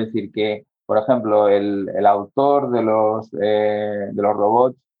simbolismo. Es decir, que, por ejemplo, el autor de los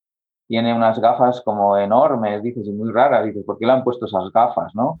robots tiene unas gafas como enormes, dices, y muy raras, dices, ¿por qué le han puesto esas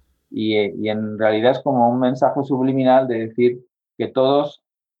gafas, no? Y en realidad es como un mensaje subliminal de decir que todos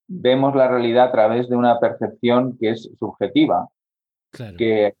vemos la realidad a través de una percepción que es subjetiva, Claro.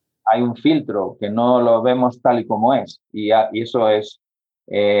 que hay un filtro, que no lo vemos tal y como es. Y eso es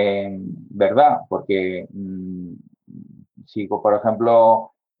verdad, porque si, por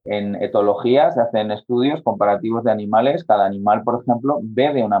ejemplo, en etología se hacen estudios comparativos de animales, cada animal, por ejemplo,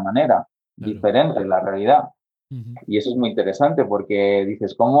 ve de una manera Claro. diferente la realidad. Ujú. Y eso es muy interesante porque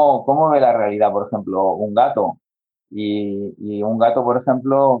dices, ¿cómo ve la realidad, por ejemplo, un gato? Y un gato, por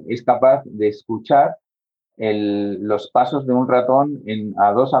ejemplo, es capaz de escuchar los pasos de un ratón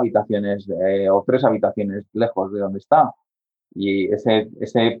a 2 habitaciones o 3 habitaciones lejos de donde está. Y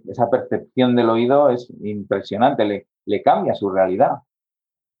esa percepción del oído es impresionante, le cambia su realidad.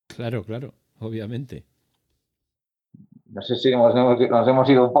 Claro, claro, obviamente. No sé si nos hemos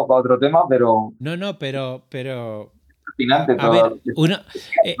ido un poco a otro tema, pero No, no, fascinante a todo ver, lo que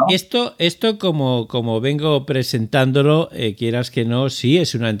está, ¿no? esto como vengo presentándolo, quieras que no, sí,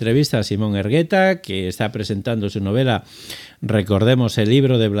 es una entrevista a Simón Hergueta, que está presentando su novela, recordemos el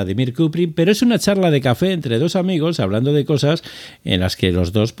libro de Vladimir Kuprin, pero es una charla de café entre dos amigos hablando de cosas en las que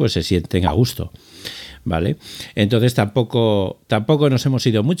los dos pues se sienten a gusto. ¿Vale? Entonces tampoco nos hemos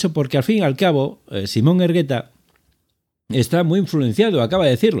ido mucho porque al fin y al cabo Simón Hergueta está muy influenciado, acaba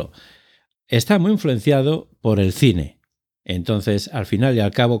de decirlo, está muy influenciado por el cine. Entonces, al final y al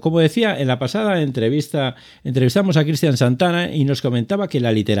cabo, como decía, en la pasada entrevista, entrevistamos a Cristian Santana y nos comentaba que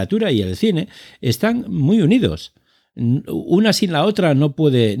la literatura y el cine están muy unidos. Una sin la otra no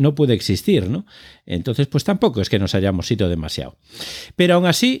puede existir, ¿no? Entonces, pues tampoco es que nos hayamos ido demasiado. Pero aún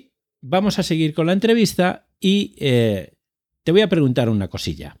así, vamos a seguir con la entrevista y te voy a preguntar una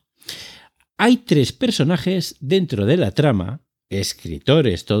cosilla. Hay 3 personajes dentro de la trama,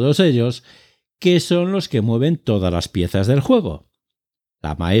 escritores todos ellos, que son los que mueven todas las piezas del juego.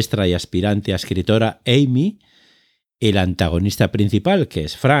 La maestra y aspirante a escritora Amy, el antagonista principal, que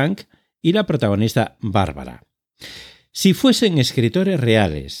es Frank, y la protagonista Bárbara. Si fuesen escritores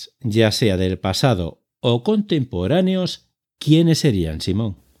reales, ya sea del pasado o contemporáneos, ¿quiénes serían,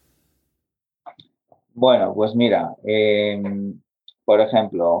 Simón? Bueno, pues mira, por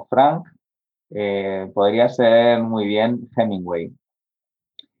ejemplo, Frank podría ser muy bien Hemingway.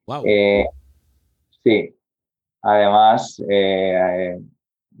 Wow. Eh, sí, además,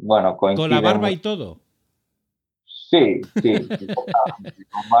 bueno, Con la coinciden barba muy. y todo. Sí, sí, exactamente,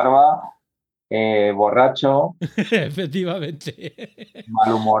 con barba, borracho, Efectivamente.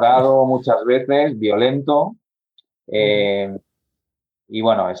 malhumorado muchas veces, violento. eh, y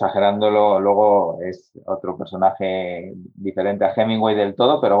bueno, exagerándolo, luego es otro personaje diferente a Hemingway del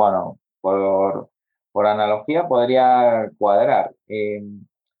todo, pero bueno, por analogía podría cuadrar.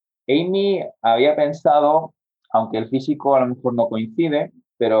 Amy había pensado, aunque el físico a lo mejor no coincide,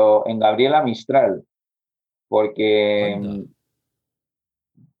 pero en Gabriela Mistral, porque Anda.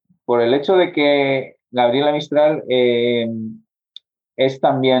 por el hecho de que Gabriela Mistral es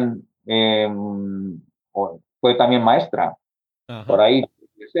también, fue también maestra, por Ajá. ahí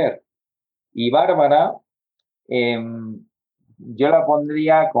puede ser. Y Bárbara, eh, yo la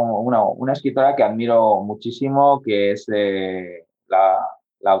pondría como una escritora que admiro muchísimo, que es la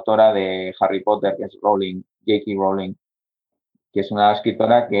autora de Harry Potter, que es Rowling, J.K. Rowling, que es una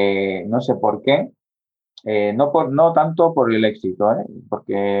escritora que no sé por qué, no tanto por el éxito,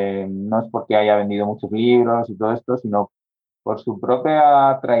 porque no es porque haya vendido muchos libros y todo esto, sino por su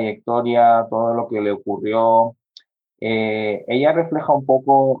propia trayectoria, todo lo que le ocurrió. Ella refleja un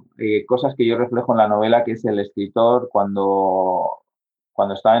poco cosas que yo reflejo en la novela, que es el escritor cuando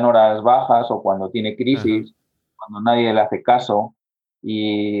está en horas bajas o cuando tiene Ajá. crisis, cuando nadie le hace caso.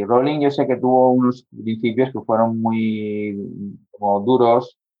 Y Rowling yo sé que tuvo unos principios que fueron muy como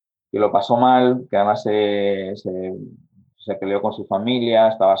duros, que lo pasó mal, que además se peleó con su familia,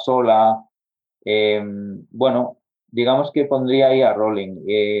 estaba sola. Eh, bueno, digamos que pondría ahí a Rowling.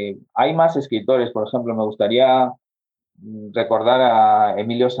 Hay más escritores, por ejemplo, me gustaría recordar a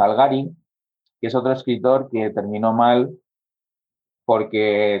Emilio Salgari, que es otro escritor que terminó mal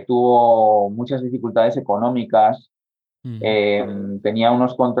porque tuvo muchas dificultades económicas, Ujú. tenía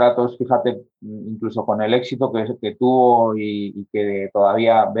unos contratos, fíjate, incluso con el éxito que tuvo y que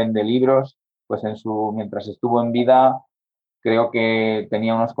todavía vende libros, pues mientras estuvo en vida, creo que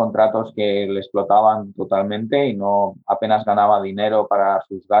tenía unos contratos que le explotaban totalmente y no apenas ganaba dinero para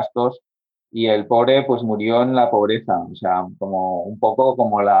sus gastos. Y el pobre pues murió en la pobreza, o sea, como un poco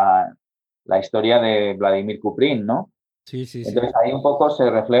como la historia de Vladimir Kuprin, ¿no? Sí, sí, sí. Entonces ahí un poco se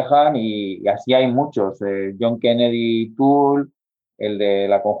reflejan y así hay muchos. John Kennedy Toole, el de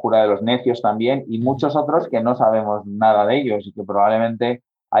La Conjura de los Necios también, y Ujú. muchos otros que no sabemos nada de ellos y que probablemente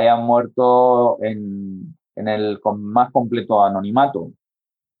hayan muerto en el con más completo anonimato.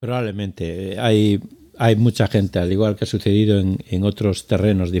 Probablemente. Hay mucha gente, al igual que ha sucedido en otros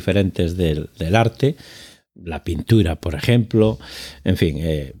terrenos diferentes del arte, la pintura, por ejemplo. En fin,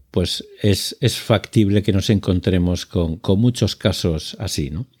 pues es factible que nos encontremos con muchos casos así,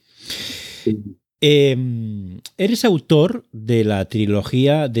 ¿no? Sí. Eres autor de la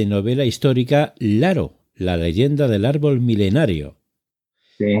trilogía de novela histórica Laro, la leyenda del árbol milenario.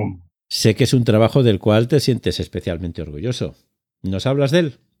 Sí. Sé que es un trabajo del cual te sientes especialmente orgulloso. ¿Nos hablas de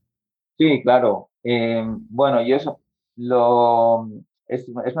él? Sí, claro. Bueno, yo eso lo es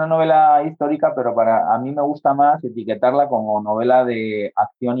una novela histórica, pero a mí me gusta más etiquetarla como novela de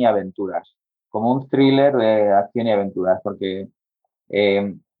acción y aventuras, como un thriller de acción y aventuras, porque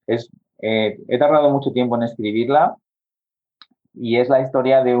eh, es, he tardado mucho tiempo en escribirla y es la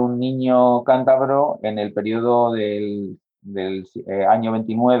historia de un niño cántabro en el periodo del año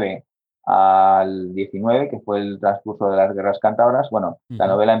 29 al 19, que fue el transcurso de las guerras cántabras. Bueno, la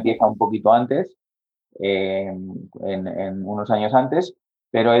Ujú. novela empieza un poquito antes, en unos años antes,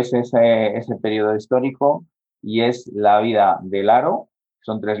 pero es ese periodo histórico y es la vida de Laro,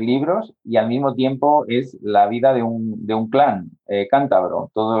 son 3 libros, y al mismo tiempo es la vida de un clan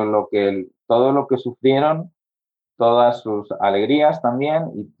cántabro, todo lo que sufrieron, todas sus alegrías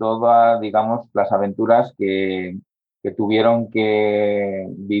también y todas, digamos, las aventuras que tuvieron que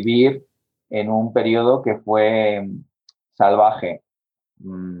vivir en un periodo que fue salvaje.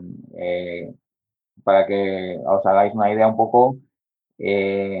 Mm, eh, para que os hagáis una idea un poco,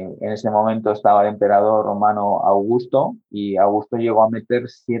 en ese momento estaba el emperador romano Augusto y Augusto llegó a meter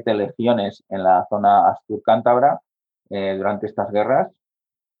 7 legiones en la zona astur-cántabra durante estas guerras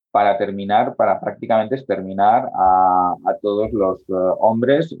para prácticamente exterminar a todos los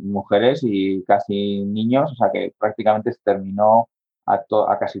hombres, mujeres y casi niños, o sea que prácticamente exterminó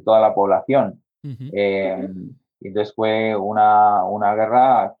a casi toda la población. Ujú. Eh, entonces fue una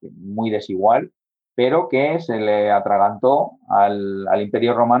guerra muy desigual, pero que se le atragantó al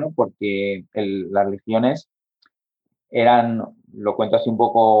Imperio Romano porque las legiones eran, lo cuento así un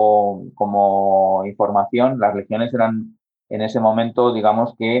poco como información, las legiones eran en ese momento,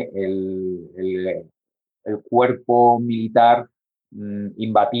 digamos que el cuerpo militar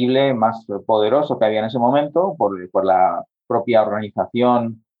imbatible más poderoso que había en ese momento por la propia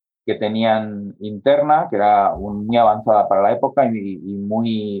organización que tenían interna, que era muy avanzada para la época y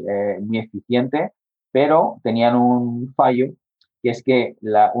muy eficiente, pero tenían un fallo que es que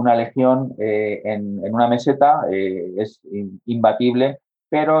una legión en una meseta es imbatible,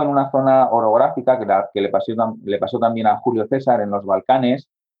 pero en una zona orográfica que le pasó también a Julio César en los Balcanes,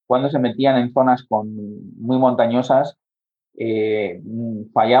 cuando se metían en zonas muy montañosas,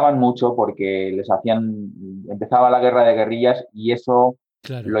 fallaban mucho porque empezaba la guerra de guerrillas y eso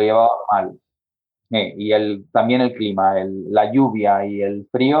lo llevaba mal. Y también el clima, la lluvia y el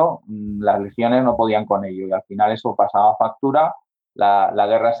frío, las legiones no podían con ello y al final eso pasaba factura, la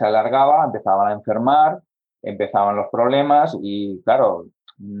guerra se alargaba, empezaban a enfermar, empezaban los problemas y claro,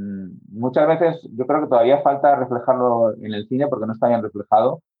 muchas veces yo creo que todavía falta reflejarlo en el cine porque no está bien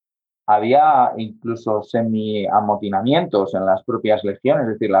reflejado. Había incluso semi-amotinamientos en las propias legiones,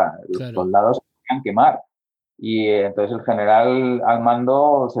 es decir, los soldados se podían quemar. Y entonces el general al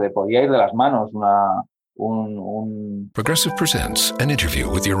mando se le podía ir de las manos Progressive presents an interview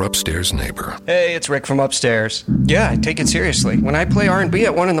with your upstairs neighbor. Hey, it's Rick from upstairs. Yeah, I take it seriously. When I play R&B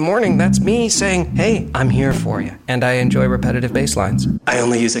at 1 a.m, that's me saying, hey, I'm here for you. And I enjoy repetitive bass lines. I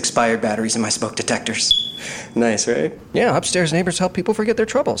only use expired batteries in my smoke detectors. Nice, right? Yeah, upstairs neighbors help people forget their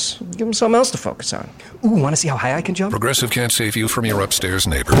troubles. Give them something else to focus on. Ooh, want to see how high I can jump? Progressive can't save you from your upstairs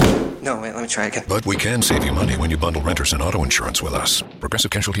neighbor. No, wait, let me try again. But we can save you money when you bundle renters and auto insurance with us.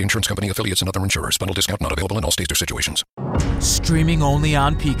 Progressive Casualty Insurance Company, affiliates, and other insurers. Bundle discount not available in all states or situations. Streaming only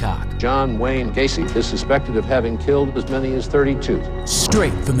on Peacock. John Wayne Gacy is suspected of having killed as many as 32.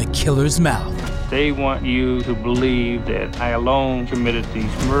 Straight from the killer's mouth. They want you to believe that I alone committed these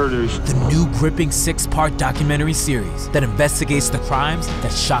murders. The new gripping 6-part documentary series that investigates the crimes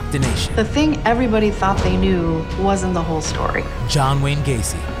that shocked the nation. The thing everybody thought they knew wasn't the whole story. John Wayne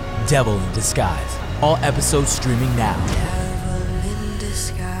Gacy, Devil in Disguise. All episodes streaming now. Devil in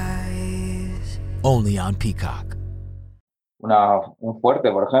Disguise. Only on Peacock. Un fuerte,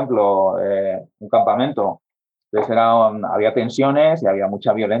 por ejemplo, un campamento. Entonces había tensiones y había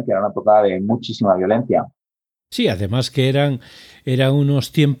mucha violencia, era una época de muchísima violencia. Sí, además que eran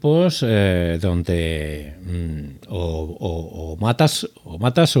unos tiempos donde o matas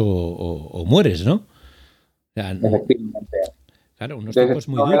o mueres, ¿no? O sea, efectivamente. Claro, unos tiempos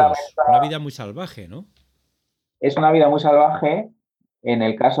muy duros, una vida muy salvaje, ¿no? Es una vida muy salvaje. En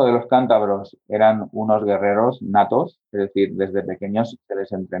el caso de los cántabros eran unos guerreros natos, es decir, desde pequeños se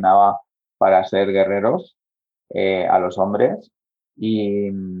les entrenaba para ser guerreros. A los hombres y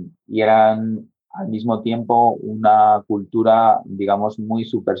eran al mismo tiempo una cultura, digamos, muy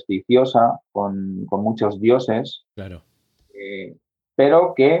supersticiosa con muchos dioses. Claro.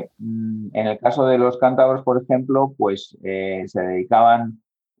 Pero que en el caso de los cántabros, por ejemplo, pues se dedicaban,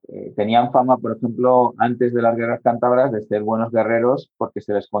 tenían fama, por ejemplo, antes de las guerras cántabras de ser buenos guerreros porque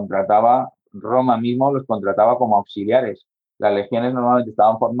se les contrataba, Roma mismo los contrataba como auxiliares. Las legiones normalmente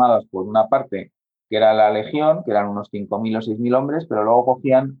estaban formadas por una parte que era la legión, que eran unos 5.000 o 6.000 hombres, pero luego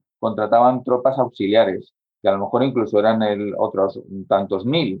contrataban tropas auxiliares, que a lo mejor incluso eran otros tantos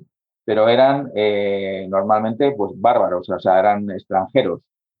mil, pero eran normalmente pues bárbaros, o sea, eran extranjeros.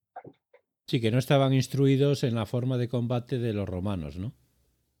 Sí, que no estaban instruidos en la forma de combate de los romanos, ¿no?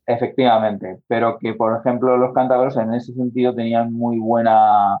 Efectivamente, pero que, por ejemplo, los cántabros en ese sentido tenían muy buen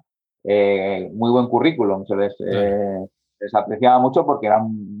currículum, les apreciaba mucho porque eran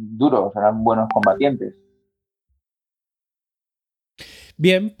duros, eran buenos combatientes.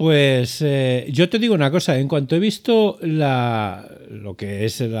 Bien, pues yo te digo una cosa, en cuanto he visto lo que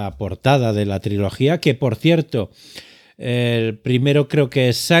es la portada de la trilogía, que por cierto, el primero creo que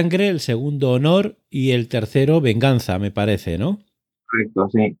es Sangre, el segundo Honor y el tercero Venganza, me parece, ¿no? Correcto,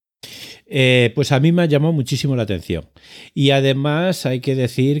 sí. Pues a mí me ha llamado muchísimo la atención. Y además hay que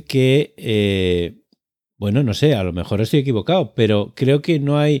decir que... bueno, no sé, a lo mejor estoy equivocado, pero creo que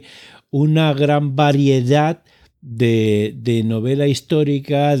no hay una gran variedad de novela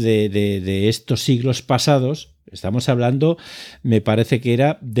histórica de estos siglos pasados. Estamos hablando, me parece que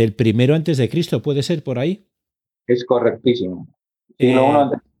era del primero antes de Cristo, ¿puede ser por ahí? Es correctísimo. Siglo I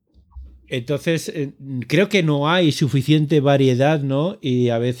antes. Entonces, creo que no hay suficiente variedad, ¿no? Y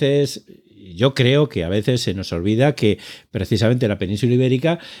a veces... Yo creo que a veces se nos olvida que precisamente la península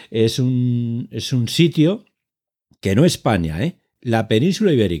ibérica es un sitio que no España, la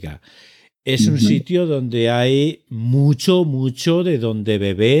península ibérica es un sitio donde hay mucho de donde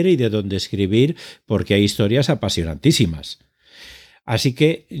beber y de donde escribir porque hay historias apasionantísimas. Así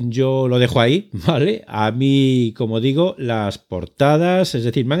que yo lo dejo ahí, ¿vale? A mí, como digo, las portadas, es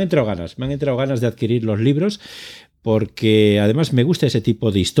decir, me han entrado ganas de adquirir los libros porque además me gusta ese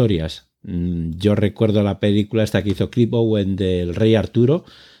tipo de historias. Yo recuerdo la película esta que hizo Clive Owen del Rey Arturo,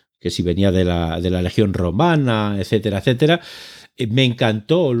 que si venía de la Legión Romana, etcétera, etcétera. Me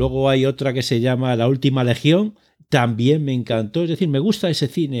encantó. Luego hay otra que se llama La Última Legión, también me encantó. Es decir, me gusta ese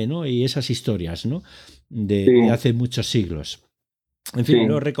cine, ¿no? Y esas historias, ¿no? De hace muchos siglos. En fin,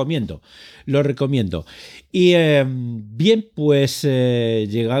 lo recomiendo. Y bien, pues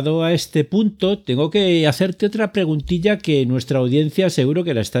llegado a este punto, tengo que hacerte otra preguntilla que nuestra audiencia seguro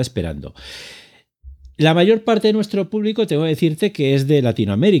que la está esperando. La mayor parte de nuestro público, tengo que decirte que es de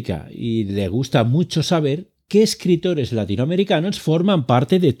Latinoamérica y le gusta mucho saber qué escritores latinoamericanos forman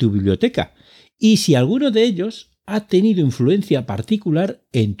parte de tu biblioteca y si alguno de ellos ha tenido influencia particular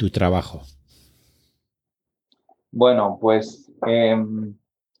en tu trabajo. Bueno, pues hay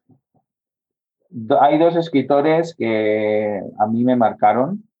dos escritores que a mí me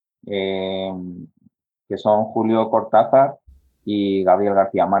marcaron, que son Julio Cortázar y Gabriel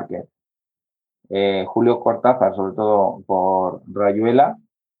García Márquez. Julio Cortázar, sobre todo por Rayuela,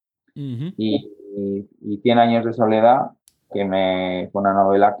 y 100 años de soledad, que fue una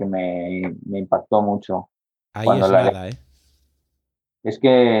novela que me impactó mucho. Ahí cuando es nada, ¿eh? Es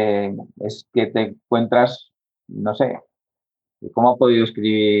que te encuentras, no sé, cómo ha podido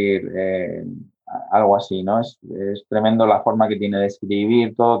escribir algo así, ¿no? Es tremendo la forma que tiene de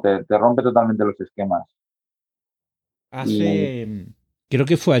escribir, todo, te rompe totalmente los esquemas. Creo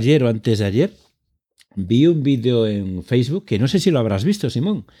que fue ayer o antes de ayer, vi un vídeo en Facebook, que no sé si lo habrás visto,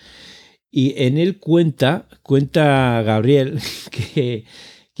 Simón, y en él cuenta Gabriel que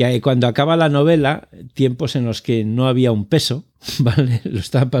cuando acaba la novela, tiempos en los que no había un peso, ¿vale? Lo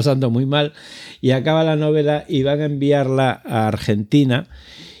estaban pasando muy mal, y acaba la novela y van a enviarla a Argentina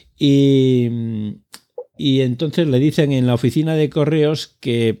y entonces le dicen en la oficina de correos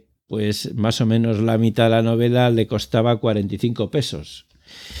que pues más o menos la mitad de la novela le costaba 45 pesos.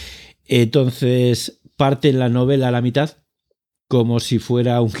 Entonces parten la novela a la mitad como si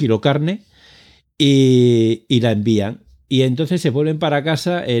fuera 1 kilo carne y la envían. Y entonces se vuelven para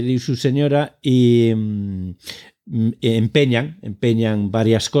casa, él y su señora, y empeñan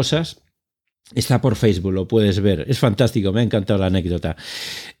varias cosas. Está por Facebook, lo puedes ver. Es fantástico, me ha encantado la anécdota.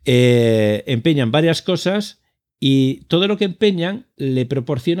 Empeñan varias cosas y todo lo que empeñan le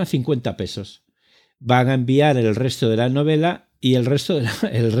proporciona 50 pesos. Van a enviar el resto de la novela y el resto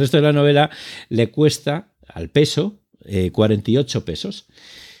de la novela le cuesta al peso 48 pesos.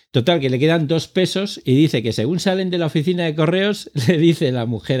 Total, que le quedan 2 pesos y dice que según salen de la oficina de correos, le dice la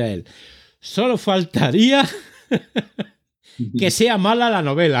mujer a él: solo faltaría que sea mala la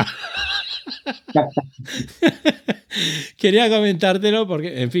novela. Quería comentártelo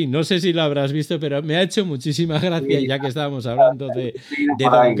porque, en fin, no sé si lo habrás visto, pero me ha hecho muchísima gracia, ya que estábamos hablando de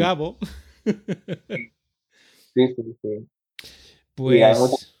Don Gabo. Sí. Pues... Y hay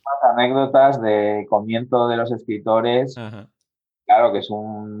muchas anécdotas de comienzo de los escritores. Ajá. Claro que es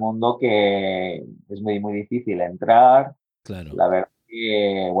un mundo que es muy, muy difícil entrar. Claro. La verdad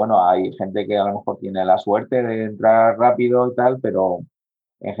que, bueno, hay gente que a lo mejor tiene la suerte de entrar rápido y tal, pero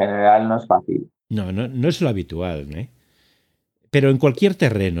en general no es fácil. No es lo habitual, ¿eh? Pero en cualquier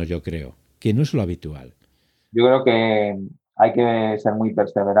terreno yo creo que no es lo habitual. Yo creo que hay que ser muy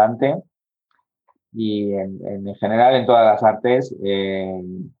perseverante y en general en todas las artes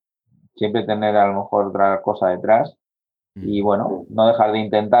siempre tener a lo mejor otra cosa detrás. Y bueno, no dejar de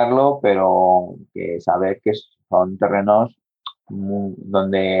intentarlo, pero que saber que son terrenos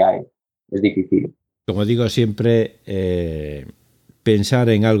donde es difícil. Como digo siempre, pensar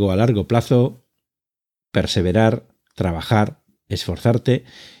en algo a largo plazo, perseverar, trabajar, esforzarte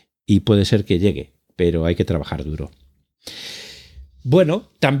y puede ser que llegue, pero hay que trabajar duro. Bueno,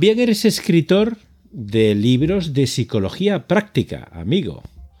 también eres escritor de libros de psicología práctica, amigo.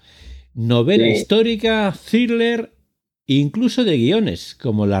 Novela histórica, thriller, incluso de guiones,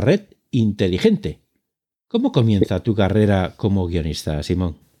 como La Red Inteligente. ¿Cómo comienza tu carrera como guionista,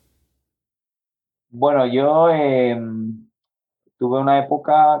 Simón? Bueno, yo tuve una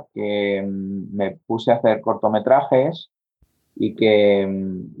época que me puse a hacer cortometrajes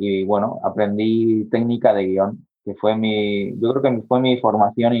y bueno, aprendí técnica de guión, que yo creo que fue mi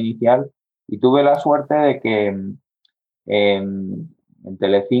formación inicial, y tuve la suerte de que en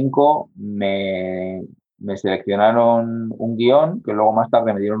Telecinco me seleccionaron un guión, que luego más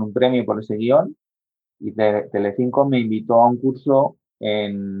tarde me dieron un premio por ese guión, y Telecinco me invitó a un curso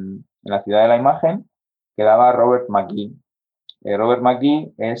en la Ciudad de la Imagen que daba Robert McKee. Robert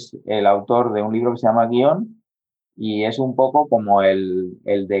McKee es el autor de un libro que se llama Guión y es un poco como el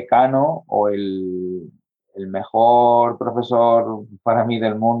decano o el mejor profesor para mí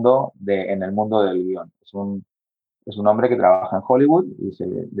del mundo en el mundo del guión. Es un hombre que trabaja en Hollywood y se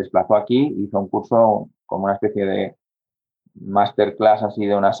desplazó aquí, hizo un curso como una especie de masterclass así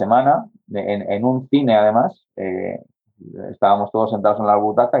de una semana, en un cine además. Estábamos todos sentados en la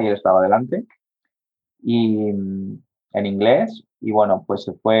butaca y él estaba delante. y en inglés. Y bueno, pues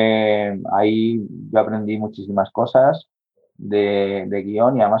ahí yo aprendí muchísimas cosas de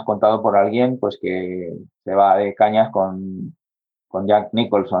guión y además contado por alguien pues que se va de cañas con Jack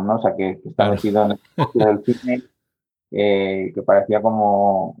Nicholson, ¿no? O sea, que está Claro. metido en el negocio del cine, que parecía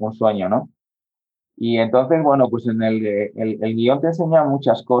como un sueño, ¿no? Y entonces, bueno, pues el guión te enseña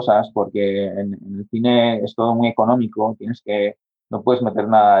muchas cosas porque en el cine es todo muy económico, no puedes meter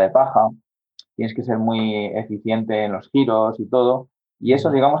nada de paja, tienes que ser muy eficiente en los giros y todo. Y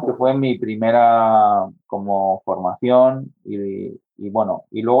eso, digamos, que fue mi primera como formación y bueno,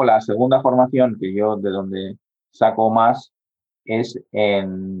 y luego la segunda formación que yo de donde saco más es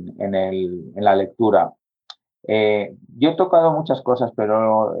en la lectura. Yo he tocado muchas cosas,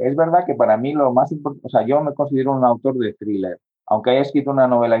 pero es verdad que para mí lo más importante, o sea, yo me considero un autor de thriller. Aunque haya escrito una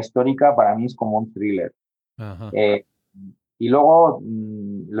novela histórica, para mí es como un thriller. Ajá. Y luego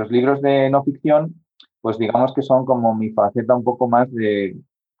los libros de no ficción, pues digamos que son como mi faceta un poco más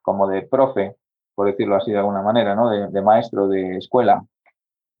como de profe, por decirlo así de alguna manera, ¿no? De maestro de escuela.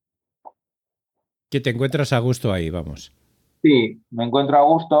 Que te encuentras a gusto ahí, vamos. Sí, me encuentro a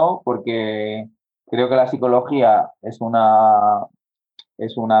gusto porque creo que la psicología es una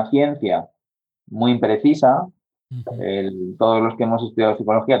ciencia muy imprecisa. Todos los que hemos estudiado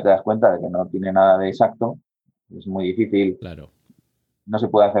psicología te das cuenta de que no tiene nada de exacto. Es muy difícil. Claro. No se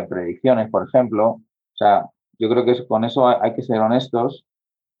puede hacer predicciones, por ejemplo. O sea, yo creo que con eso hay que ser honestos.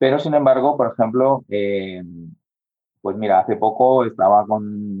 Pero, sin embargo, por ejemplo, pues mira, hace poco estaba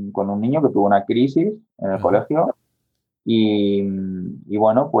con un niño que tuvo una crisis en el colegio y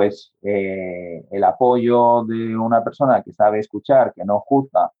bueno, pues el apoyo de una persona que sabe escuchar, que no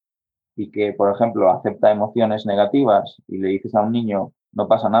juzga y que, por ejemplo, acepta emociones negativas y le dices a un niño, no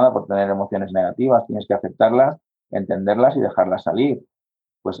pasa nada por tener emociones negativas, tienes que aceptarlas, entenderlas y dejarlas salir.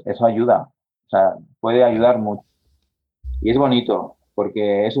 Pues eso ayuda, o sea, puede ayudar mucho. Y es bonito,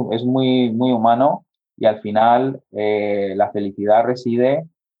 porque es muy, muy humano y al final la felicidad reside,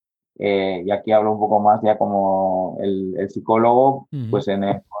 y aquí hablo un poco más ya como el psicólogo, pues en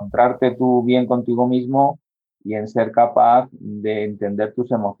encontrarte tú bien contigo mismo y en ser capaz de entender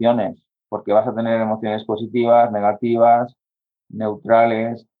tus emociones, porque vas a tener emociones positivas, negativas,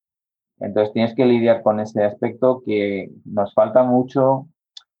 neutrales. Entonces tienes que lidiar con ese aspecto que nos falta mucho,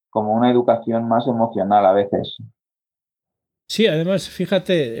 como una educación más emocional a veces. Sí, además,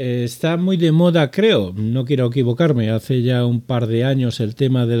 fíjate, está muy de moda, creo, no quiero equivocarme, hace ya un par de años el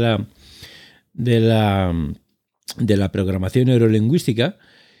tema de la, de la programación neurolingüística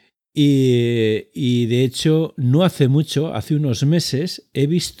y de hecho no hace mucho, hace unos meses, he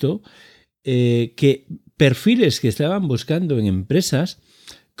visto que perfiles que estaban buscando en empresas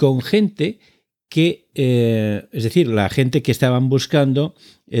con gente que, es decir, la gente que estaban buscando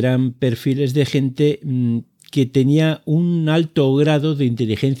eran perfiles de gente que tenía un alto grado de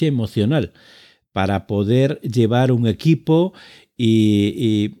inteligencia emocional para poder llevar un equipo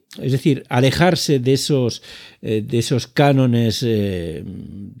y es decir, alejarse de esos cánones de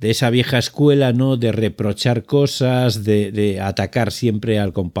esa vieja escuela, ¿no? De reprochar cosas, de atacar siempre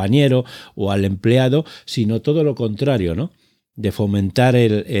al compañero o al empleado, sino todo lo contrario, ¿no? De fomentar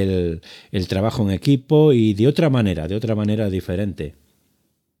el trabajo en equipo y de otra manera diferente.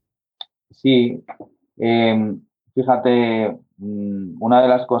 Sí, fíjate, una de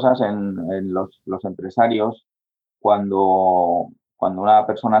las cosas en los empresarios, cuando una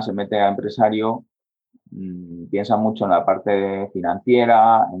persona se mete a empresario, piensa mucho en la parte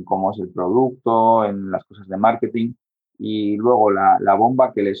financiera, en cómo es el producto, en las cosas de marketing y luego la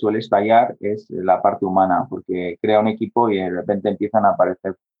bomba que le suele estallar es la parte humana, porque crea un equipo y de repente empiezan a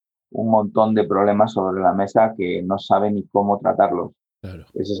aparecer un montón de problemas sobre la mesa que no sabe ni cómo tratarlos. Claro.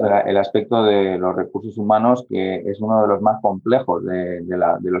 Ese es el aspecto de los recursos humanos, que es uno de los más complejos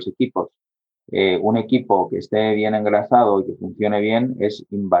de los equipos. Un equipo que esté bien engrasado y que funcione bien es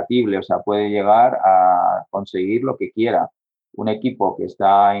imbatible, o sea, puede llegar a conseguir lo que quiera. Un equipo que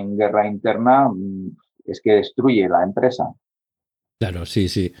está en guerra interna es que destruye la empresa. Claro,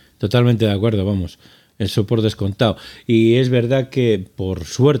 sí, totalmente de acuerdo, vamos. Eso por descontado. Y es verdad que, por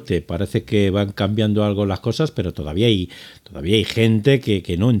suerte, parece que van cambiando algo las cosas, pero todavía hay gente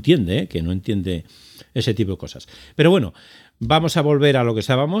que no entiende, que no entiende ese tipo de cosas. Pero bueno, vamos a volver a lo que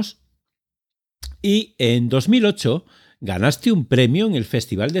estábamos. Y en 2008 ganaste un premio en el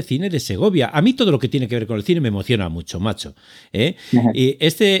Festival de Cine de Segovia. A mí todo lo que tiene que ver con el cine me emociona mucho, macho. Y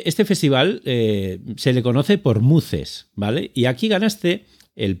este festival se le conoce por Muces, ¿vale? Y aquí ganaste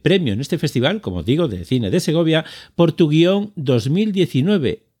el premio en este festival, como digo, de cine de Segovia, por tu guión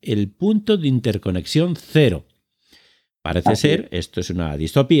 2019, El punto de interconexión cero. Parece ser, esto es una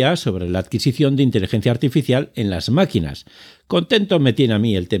distopía sobre la adquisición de inteligencia artificial en las máquinas. Contento me tiene a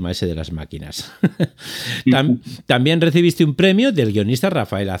mí el tema ese de las máquinas. También recibiste un premio del guionista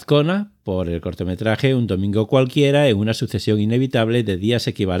Rafael Azcona por el cortometraje Un domingo cualquiera en una sucesión inevitable de días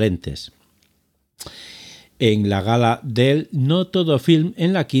equivalentes, en la gala del No Todo Film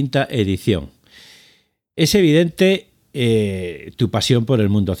en la 5ª edición. Es evidente tu pasión por el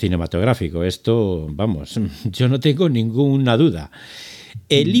mundo cinematográfico. Esto, vamos, yo no tengo ninguna duda.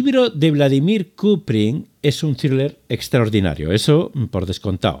 El libro de Vladimir Kuprin es un thriller extraordinario, eso por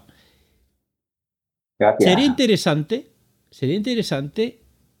descontado. Gracias. Sería interesante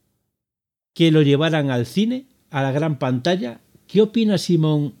que lo llevaran al cine, a la gran pantalla. ¿Qué opina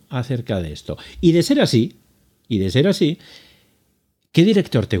Simón acerca de esto? Y de ser así, ¿qué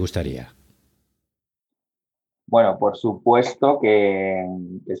director te gustaría? Bueno, por supuesto que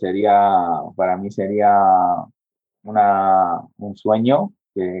para mí sería un sueño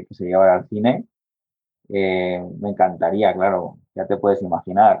que se llevara al cine. Me encantaría, claro, ya te puedes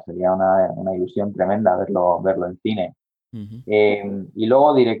imaginar, sería una ilusión tremenda verlo en cine. Uh-huh. Y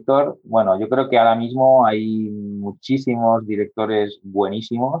luego director, bueno, yo creo que ahora mismo hay muchísimos directores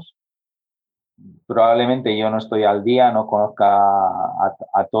buenísimos. Probablemente yo no estoy al día, no conozca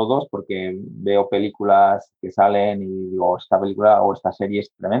a todos porque veo películas que salen y digo, esta película o esta serie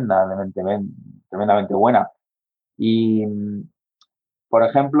es tremendamente buena. Y, por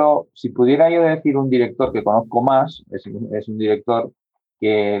ejemplo, si pudiera yo decir un director que conozco más, es un director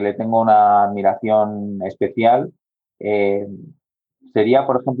que le tengo una admiración especial, sería,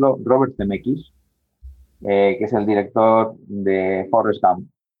 por ejemplo, Robert Zemeckis, que es el director de Forrest Gump.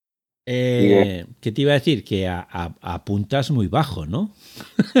 ¿Qué te iba a decir? Que apuntas muy bajo, ¿no?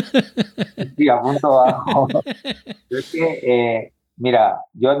 Sí, apunto bajo. Pero es que, mira,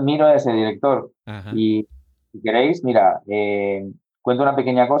 yo admiro a ese director. Ajá. Y si queréis, mira, cuento una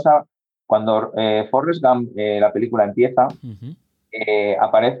pequeña cosa. Cuando Forrest Gump, la película empieza, uh-huh,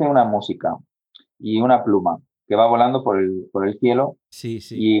 aparece una música y una pluma que va volando por el cielo. Sí,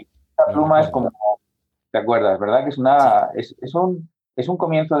 sí. Y esa pluma es como, ¿te acuerdas, verdad? Que es un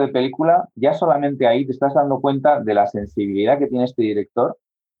comienzo de película. Ya solamente ahí te estás dando cuenta de la sensibilidad que tiene este director,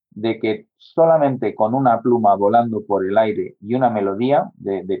 de que solamente con una pluma volando por el aire y una melodía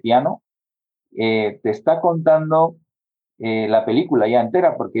de piano, te está contando la película ya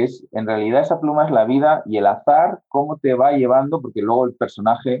entera, porque en realidad esa pluma es la vida y el azar, cómo te va llevando, porque luego el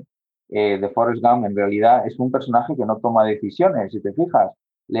personaje de Forrest Gump en realidad es un personaje que no toma decisiones, si te fijas,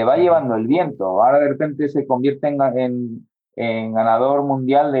 le va llevando el viento. Ahora de repente se convierte en ganador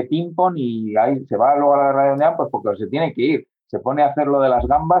mundial de ping-pong y ahí se va luego a la guerra mundial, pues porque se tiene que ir. Se pone a hacer lo de las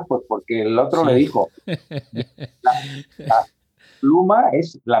gambas, pues porque el otro le dijo. La pluma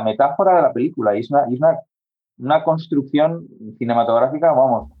es la metáfora de la película y es una construcción cinematográfica,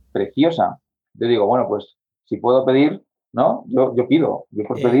 vamos, preciosa. Yo digo, bueno, pues si puedo pedir, ¿no? Yo pido. Yo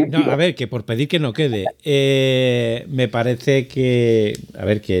por pedir, no, pido. A ver, que por pedir que no quede. Me parece que, a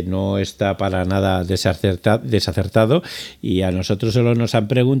ver, que no está para nada desacertado y a nosotros solo nos han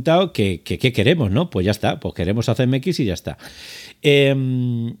preguntado qué queremos, ¿no? Pues ya está, pues queremos a CMX y ya está.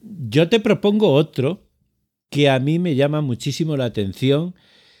 Yo te propongo otro que a mí me llama muchísimo la atención,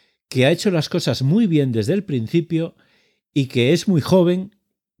 que ha hecho las cosas muy bien desde el principio y que es muy joven,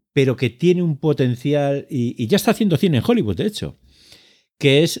 pero que tiene un potencial y ya está haciendo cine en Hollywood, de hecho,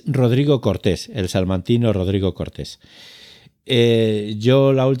 que es Rodrigo Cortés, el salmantino Rodrigo Cortés.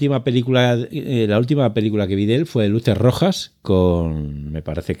 Yo la última película que vi de él fue Luces Rojas, con, me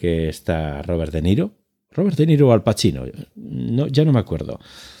parece que está Robert De Niro o Al Pacino, ya no me acuerdo.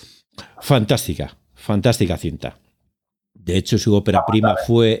 Fantástica cinta. De hecho, su ópera prima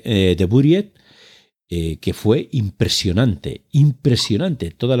fue The Buried, que fue impresionante.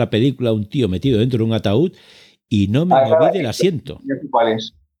 Toda la película, un tío metido dentro de un ataúd y no me moví del asiento. ¿Cuál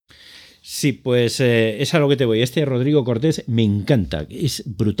es? Sí, pues es a lo que te voy. Este Rodrigo Cortés me encanta, es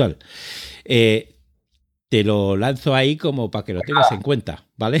brutal. Te lo lanzo ahí como para que lo tengas en cuenta,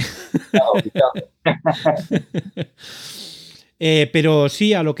 ¿vale? Pero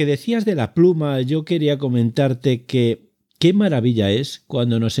sí, a lo que decías de la pluma, yo quería comentarte que qué maravilla es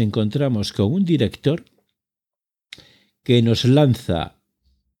cuando nos encontramos con un director que nos lanza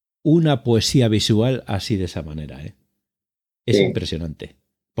una poesía visual así de esa manera, ¿eh? Es impresionante.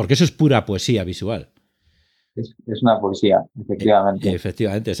 Porque eso es pura poesía visual. Es una poesía, efectivamente.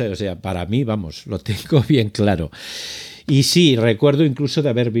 Efectivamente, o sea, para mí, vamos, lo tengo bien claro. Y sí, recuerdo incluso de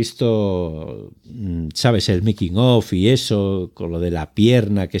haber visto, ¿sabes?, el making of y eso, con lo de la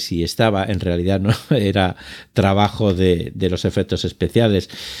pierna, que sí estaba, en realidad no era trabajo de los efectos especiales.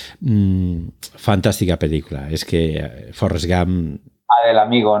 Fantástica película. Es que Forrest Gump... Del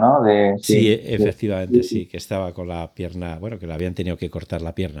amigo, ¿no? Sí, efectivamente, sí, que estaba con la pierna, bueno, que le habían tenido que cortar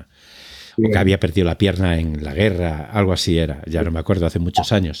la pierna. Sí. O que había perdido la pierna en la guerra, algo así era, ya no me acuerdo, hace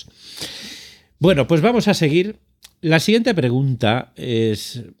muchos años. Bueno, pues vamos a seguir. La siguiente pregunta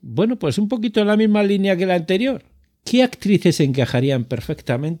es, bueno, pues un poquito en la misma línea que la anterior. ¿Qué actrices encajarían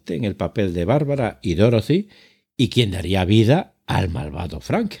perfectamente en el papel de Bárbara y Dorothy y quién daría vida al malvado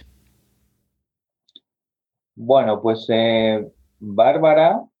Frank? Bueno, pues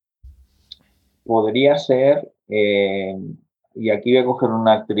Bárbara podría ser, y aquí voy a coger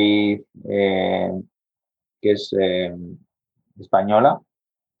una actriz que es española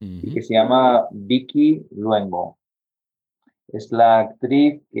y que se llama Vicky Luengo. Es la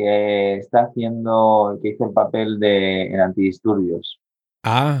actriz que está haciendo, que hizo el papel en Antidisturbios.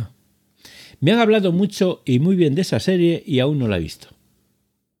 Ah, me han hablado mucho y muy bien de esa serie y aún no la he visto.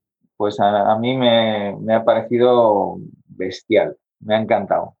 Pues a mí me ha parecido bestial, me ha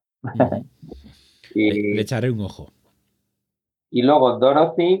encantado. Le echaré un ojo. Y luego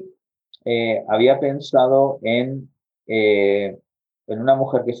Dorothy, había pensado en una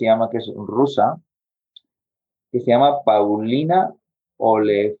mujer que es rusa, que se llama Paulina a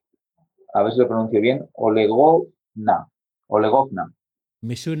ver si lo pronuncio bien, Olegovna.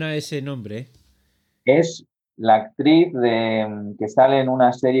 Me suena ese nombre. Es la actriz que sale en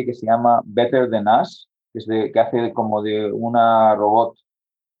una serie que se llama Better Than Us, que hace como de una robot,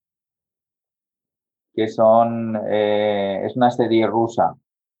 que es una serie rusa.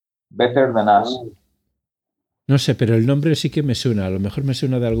 Better Than Us. No sé, pero el nombre sí que me suena. A lo mejor me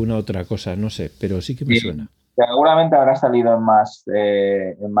suena de alguna otra cosa, no sé, pero sí que me suena. Seguramente habrá salido en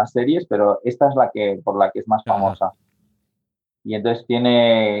más series, pero esta es por la que es más famosa. Y entonces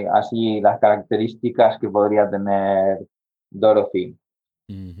tiene así las características que podría tener Dorothy.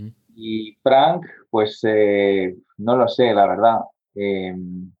 Y Frank, pues no lo sé, la verdad.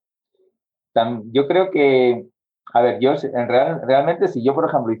 Yo creo que, a ver, realmente si yo, por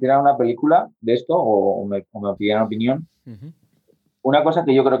ejemplo, hiciera una película de esto o me pidieran opinión, una cosa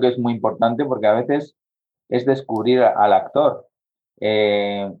que yo creo que es muy importante, porque a veces es descubrir al actor.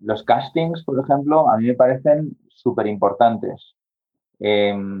 Los castings, por ejemplo, a mí me parecen súper importantes.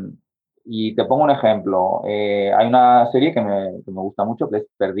 Y te pongo un ejemplo. Hay una serie que me gusta mucho, que es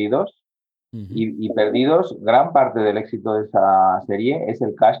Perdidos. Y Perdidos, gran parte del éxito de esa serie es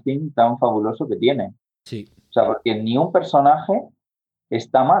el casting tan fabuloso que tiene. Sí. O sea, porque ni un personaje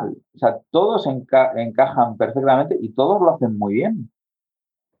está mal. O sea, todos encajan perfectamente y todos lo hacen muy bien.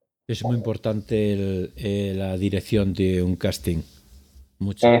 Es muy importante la dirección de un casting.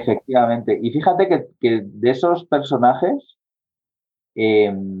 Mucho. Efectivamente. Y fíjate que de esos personajes,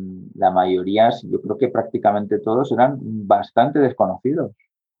 la mayoría, yo creo que prácticamente todos eran bastante desconocidos.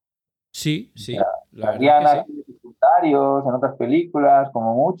 Sí, sí. Habían secundarios en otras películas,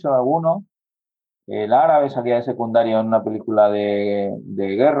 como mucho, alguno. El árabe salía de secundario en una película de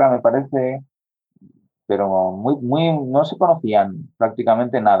guerra, me parece, pero no se conocían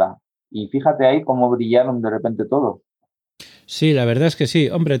prácticamente nada. Y fíjate ahí cómo brillaron de repente todos. Sí, la verdad es que sí.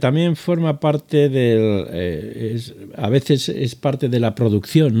 Hombre, también forma parte a veces es parte de la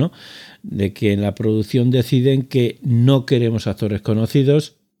producción, ¿no? De que en la producción deciden que no queremos actores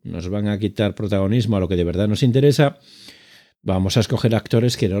conocidos, nos van a quitar protagonismo a lo que de verdad nos interesa, vamos a escoger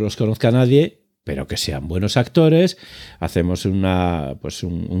actores que no los conozca nadie, pero que sean buenos actores, hacemos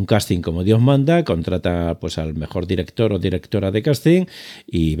un casting como Dios manda, contrata pues al mejor director o directora de casting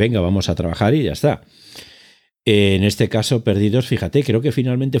y venga, vamos a trabajar y ya está. En este caso, Perdidos, fíjate, creo que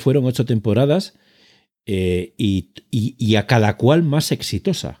finalmente fueron 8 temporadas y a cada cual más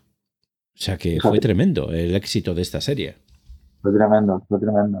exitosa. O sea que fue tremendo el éxito de esta serie. Fue tremendo,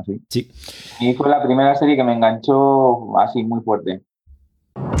 sí. Sí. Y fue la primera serie que me enganchó así muy fuerte.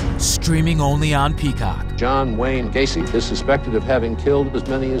 Streaming only on Peacock. John Wayne Gacy is suspected of having killed as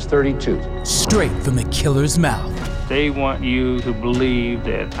many as 32. Straight from the killer's mouth. They want you to believe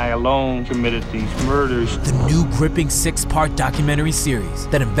that I alone committed these murders. The new gripping 6-part documentary series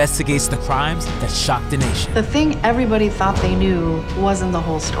that investigates the crimes that shocked the nation. The thing everybody thought they knew wasn't the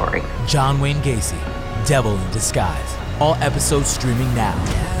whole story. John Wayne Gacy, Devil in Disguise. All episodes streaming now.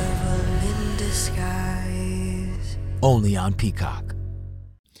 Devil in Disguise. Only on Peacock.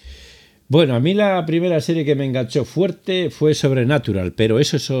 Bueno, a mí la primera serie que me enganchó fuerte fue Sobrenatural, pero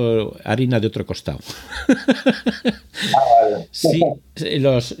eso es harina de otro costado. Vale. Sí,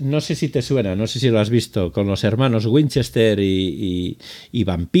 no sé si te suena, no sé si lo has visto, con los hermanos Winchester y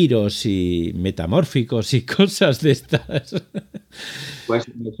vampiros y metamórficos y cosas de estas. Pues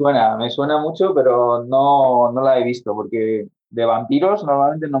me suena mucho, pero no la he visto, porque de vampiros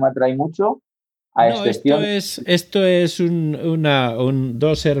normalmente no me atrae mucho, a No, excepción... esto es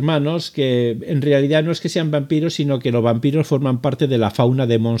dos hermanos que en realidad no es que sean vampiros, sino que los vampiros forman parte de la fauna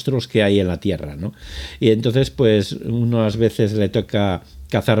de monstruos que hay en la Tierra, ¿no? Y entonces, pues, unas veces le toca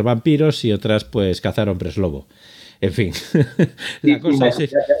cazar vampiros y otras, pues, cazar hombres lobo. En fin, Sí, ya sé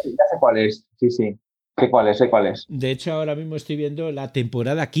cuál es, sí, sé cuál es. De hecho, ahora mismo estoy viendo la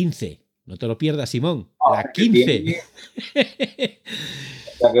temporada 15. No te lo pierdas, Simón. Oh, La 15.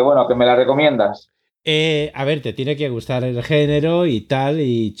 O sea, que bueno, que me la recomiendas. A ver, te tiene que gustar el género y tal,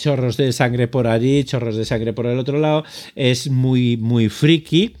 y chorros de sangre por allí, chorros de sangre por el otro lado. Es muy, muy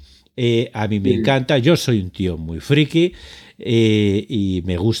friki. A mí me encanta. Yo soy un tío muy friki. Y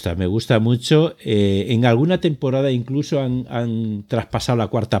me gusta mucho. En alguna temporada incluso han traspasado la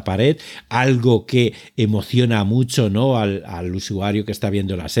cuarta pared, algo que emociona mucho, ¿no? al usuario que está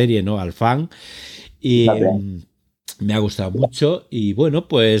viendo la serie, ¿no? Al fan. Y me ha gustado mucho. Y bueno,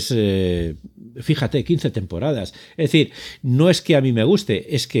 pues fíjate, 15 temporadas. Es decir, no es que a mí me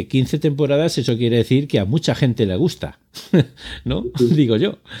guste, es que 15 temporadas, eso quiere decir que a mucha gente le gusta, ¿no? Digo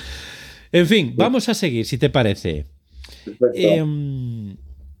yo. En fin, vamos a seguir, si te parece.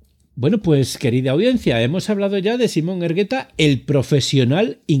 Bueno, pues querida audiencia, hemos hablado ya de Simón Hergueta, el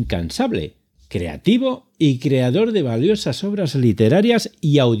profesional incansable, creativo y creador de valiosas obras literarias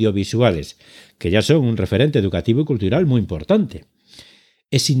y audiovisuales, que ya son un referente educativo y cultural muy importante.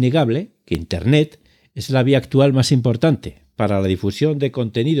 Es innegable que Internet es la vía actual más importante para la difusión de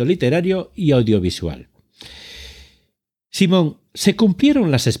contenido literario y audiovisual. Simón, ¿se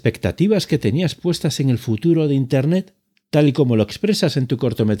cumplieron las expectativas que tenías puestas en el futuro de Internet, tal y como lo expresas en tu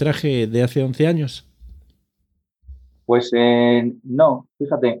cortometraje de hace 11 años? Pues no,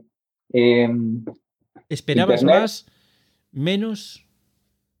 fíjate. ¿Esperabas Internet, más? ¿Menos?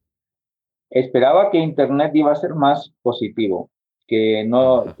 esperaba que Internet iba a ser más positivo, que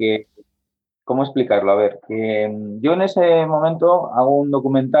no, que, ¿cómo explicarlo? A ver, que yo en ese momento hago un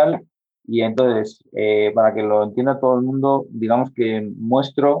documental y entonces, para que lo entienda todo el mundo, digamos que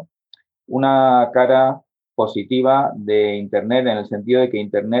muestro una cara positiva de Internet en el sentido de que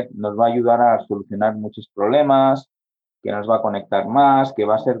Internet nos va a ayudar a solucionar muchos problemas, que nos va a conectar más, que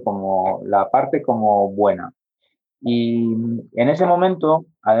va a ser como la parte como buena. Y en ese momento,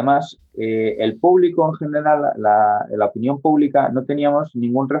 además, el público en general, la opinión pública, no teníamos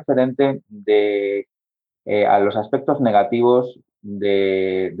ningún referente a los aspectos negativos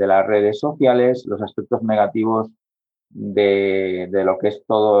de las redes sociales, los aspectos negativos de lo que es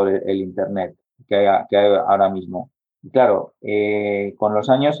todo el Internet que hay ahora mismo. Y claro, con los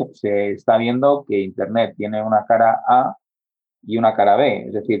años se está viendo que Internet tiene una cara A y una cara B,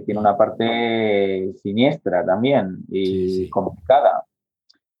 es decir, tiene una parte siniestra también y complicada.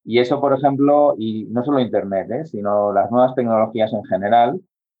 Y eso, por ejemplo, y no solo Internet, sino las nuevas tecnologías en general,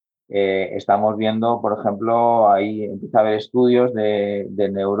 estamos viendo, por ejemplo, ahí empieza a haber estudios de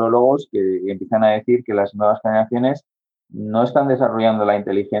neurólogos que empiezan a decir que las nuevas generaciones no están desarrollando la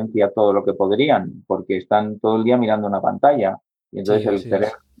inteligencia todo lo que podrían, porque están todo el día mirando una pantalla. Y entonces el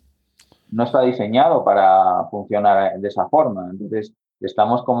cerebro no está diseñado para funcionar de esa forma. Entonces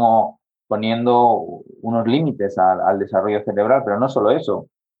estamos como poniendo unos límites al desarrollo cerebral, pero no solo eso,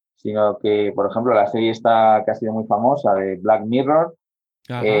 sino que, por ejemplo, la serie esta que ha sido muy famosa de Black Mirror,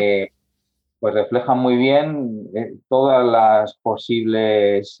 pues refleja muy bien todas las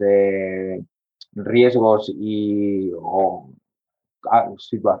posibles riesgos o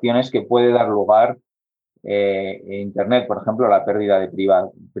situaciones que puede dar lugar Internet, por ejemplo, la pérdida de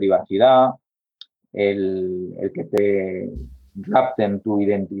privacidad, el que te rapten tu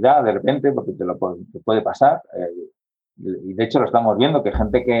identidad de repente, porque te puede pasar. Y de hecho lo estamos viendo, que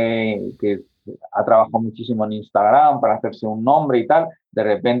gente que ha trabajado muchísimo en Instagram para hacerse un nombre y tal, de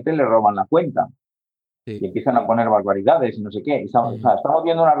repente le roban la cuenta. Y empiezan a poner barbaridades y no sé qué. Y estamos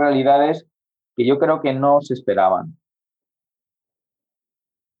viendo unas realidades que yo creo que no se esperaban.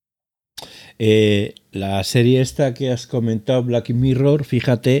 La serie esta que has comentado, Black Mirror,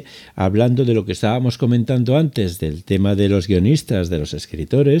 fíjate, hablando de lo que estábamos comentando antes, del tema de los guionistas, de los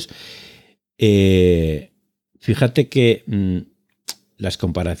escritores, fíjate que las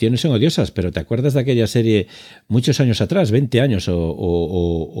comparaciones son odiosas, pero ¿te acuerdas de aquella serie muchos años atrás, 20 años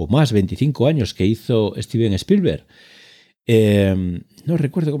o más, 25 años, que hizo Steven Spielberg? No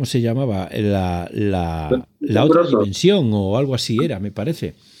recuerdo cómo se llamaba, la otra dimensión o algo así era, me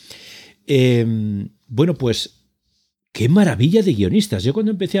parece. Bueno, pues qué maravilla de guionistas. Yo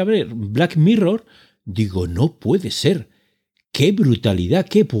cuando empecé a ver Black Mirror, digo, no puede ser. Qué brutalidad,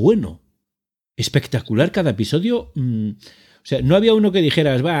 qué bueno. Espectacular cada episodio. O sea, no había uno que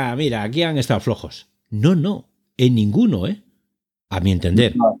dijeras, va, mira, aquí han estado flojos. No, en ninguno, ¿eh? A mi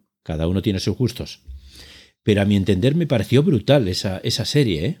entender. Cada uno tiene sus gustos. Pero a mi entender me pareció brutal esa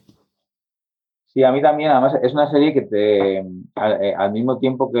serie, ¿eh? Sí, a mí también. Además, es una serie que al mismo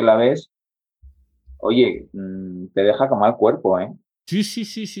tiempo que la ves, oye, te deja con mal cuerpo, ¿eh?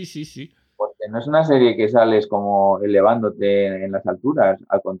 Sí. Porque no es una serie que sales como elevándote en las alturas.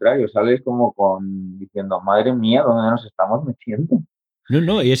 Al contrario, sales como diciendo, madre mía, ¿dónde nos estamos metiendo?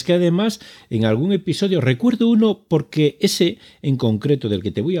 No, y es que además en algún episodio, recuerdo uno porque ese en concreto del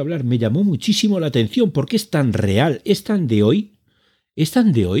que te voy a hablar me llamó muchísimo la atención porque es tan real, es tan de hoy,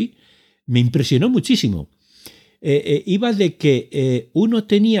 me impresionó muchísimo. Iba de que uno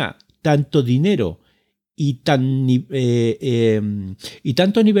tenía tanto dinero y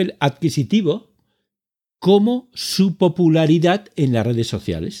tanto nivel adquisitivo como su popularidad en las redes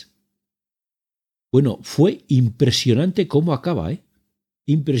sociales. Bueno, fue impresionante cómo acaba, ¿eh?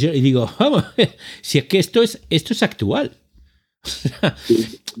 Impresionante. Y digo, vamos, si es que esto es actual.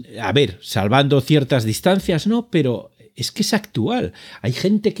 A ver, salvando ciertas distancias, ¿no? Pero es que es actual. Hay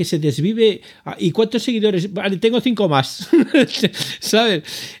gente que se desvive. ¿Y cuántos seguidores? Vale, tengo 5 más. ¿Sabes?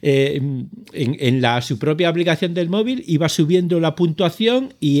 En su propia aplicación del móvil iba subiendo la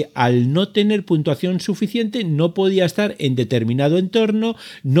puntuación y al no tener puntuación suficiente no podía estar en determinado entorno,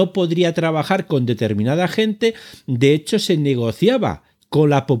 no podría trabajar con determinada gente. De hecho, se negociaba con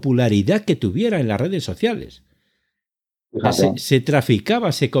la popularidad que tuviera en las redes sociales. Se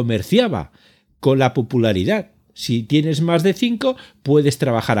traficaba, se comerciaba con la popularidad. Si tienes más de 5, puedes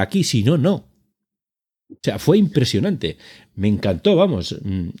trabajar aquí, si no, no. O sea, fue impresionante. Me encantó, vamos.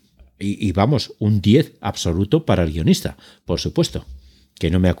 Y vamos, un 10 absoluto para el guionista, por supuesto. Que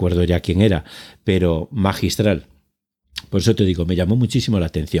no me acuerdo ya quién era, pero magistral. Por eso te digo, me llamó muchísimo la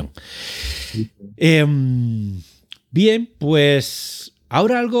atención. Bien, pues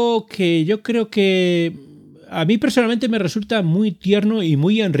ahora algo que yo creo que a mí personalmente me resulta muy tierno y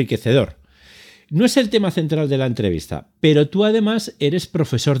muy enriquecedor. No es el tema central de la entrevista, pero tú además eres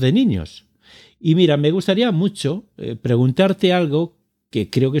profesor de niños. Y mira, me gustaría mucho preguntarte algo que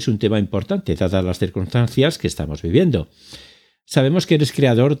creo que es un tema importante, dadas las circunstancias que estamos viviendo. Sabemos que eres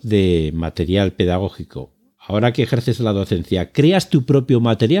creador de material pedagógico. Ahora que ejerces la docencia, ¿creas tu propio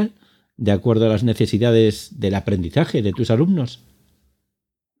material de acuerdo a las necesidades del aprendizaje de tus alumnos?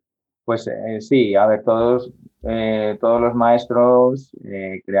 Pues sí, a ver, todos los maestros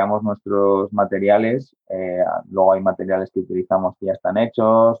creamos nuestros materiales. Luego hay materiales que utilizamos que ya están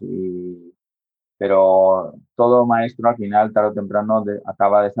hechos, pero todo maestro al final, tarde o temprano,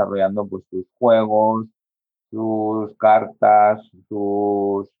 acaba desarrollando pues sus juegos, sus cartas,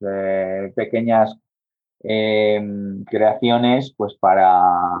 sus pequeñas creaciones, pues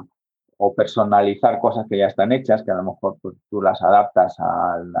o personalizar cosas que ya están hechas, que a lo mejor pues, tú las adaptas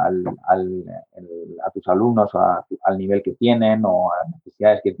a tus alumnos, al nivel que tienen o a las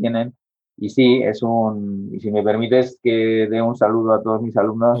necesidades que tienen. Y sí, y si me permites que dé un saludo a todos mis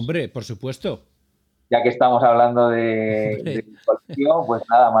alumnos. Hombre, por supuesto. Ya que estamos hablando de colegio, pues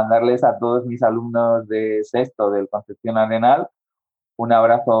nada, mandarles a todos mis alumnos de sexto del Concepción Arenal un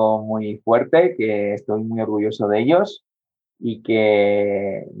abrazo muy fuerte, que estoy muy orgulloso de ellos y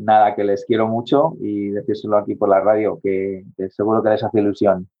que nada, que les quiero mucho y decírselo aquí por la radio, que seguro que les hace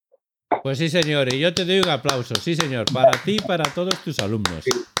ilusión. Pues sí, señor, y yo te doy un aplauso, sí, señor, para ti y para todos tus alumnos.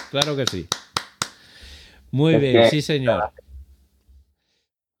 Sí. Claro que sí. Muy bien, sí, señor.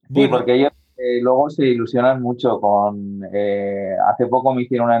 Sí, bueno, porque ellos luego se ilusionan mucho hace poco me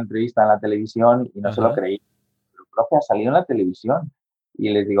hicieron una entrevista en la televisión y no se lo creí. Pero, profe, ha salido en la televisión. Y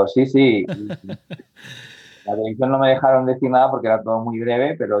les digo, sí. La televisión no me dejaron decir nada porque era todo muy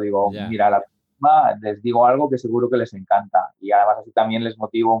breve, pero digo, mira, la próxima les digo algo que seguro que les encanta. Y además así también les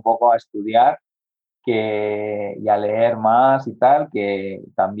motivo un poco a estudiar y a leer más y tal, que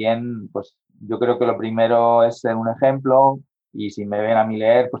también, pues yo creo que lo primero es ser un ejemplo y si me ven a mí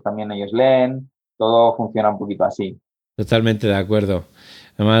leer, pues también ellos leen. Todo funciona un poquito así. Totalmente de acuerdo.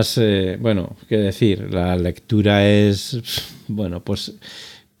 Además, bueno, qué decir, la lectura es, bueno, pues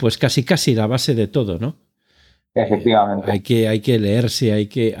casi la base de todo, ¿no? Efectivamente. Hay que leerse, hay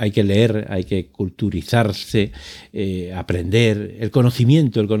que leer, hay que culturizarse, aprender. El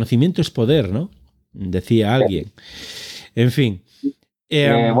conocimiento es poder, ¿no? Decía alguien. En fin.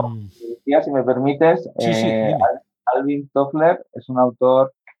 Bueno, si me permites, sí, Alvin Toffler es un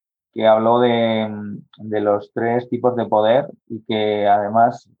autor que habló de los 3 tipos de poder y que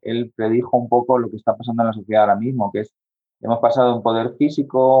además él predijo un poco lo que está pasando en la sociedad ahora mismo, que es hemos pasado de un poder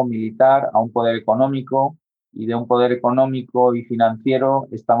físico, militar, a un poder económico, y de un poder económico y financiero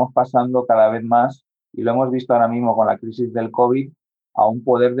estamos pasando cada vez más, y lo hemos visto ahora mismo con la crisis del COVID, a un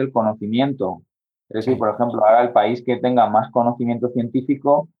poder del conocimiento. Es decir, por ejemplo, ahora el país que tenga más conocimiento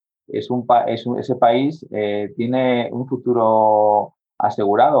científico ese país tiene un futuro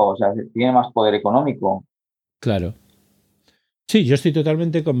asegurado, o sea, tiene más poder económico. Claro. Sí, yo estoy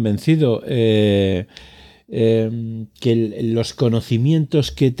totalmente convencido que los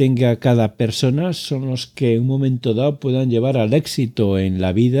conocimientos que tenga cada persona son los que en un momento dado puedan llevar al éxito en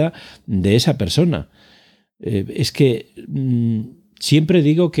la vida de esa persona. Es que siempre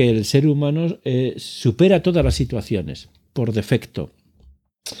digo que el ser humano supera todas las situaciones por defecto.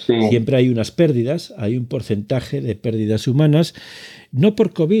 Sí. Siempre hay unas pérdidas, hay un porcentaje de pérdidas humanas, no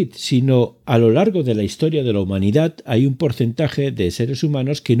por COVID, sino a lo largo de la historia de la humanidad hay un porcentaje de seres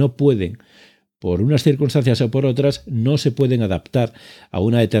humanos que no pueden, por unas circunstancias o por otras, no se pueden adaptar a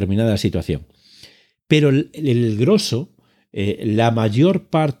una determinada situación. Pero el grosso, la mayor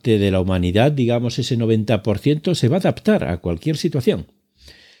parte de la humanidad, digamos ese 90%, se va a adaptar a cualquier situación.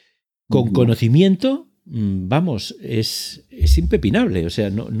 Con conocimiento, vamos, es impepinable. O sea,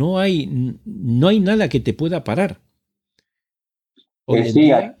 no hay nada que te pueda parar.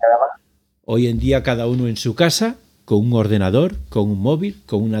 Hoy en día, cada uno en su casa, con un ordenador, con un móvil,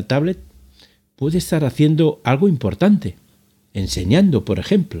 con una tablet, puede estar haciendo algo importante, enseñando, por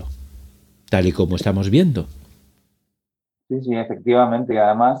ejemplo, tal y como estamos viendo. Sí, efectivamente. Y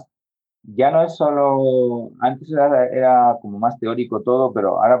además, ya no es solo... Antes era como más teórico todo,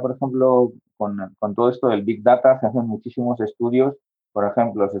 pero ahora, por ejemplo, con todo esto del Big Data se hacen muchísimos estudios. Por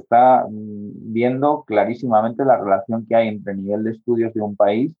ejemplo, se está viendo clarísimamente la relación que hay entre nivel de estudios de un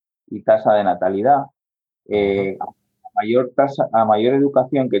país y tasa de natalidad. A mayor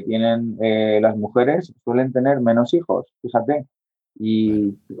educación que tienen las mujeres, suelen tener menos hijos, fíjate.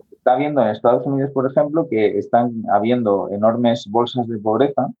 Y se está viendo en Estados Unidos, por ejemplo, que están habiendo enormes bolsas de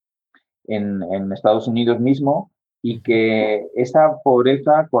pobreza en Estados Unidos mismo, y que esa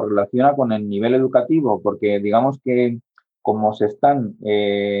pobreza correlaciona con el nivel educativo, porque digamos que como se están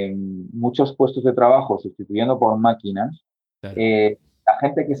muchos puestos de trabajo sustituyendo por máquinas, claro. La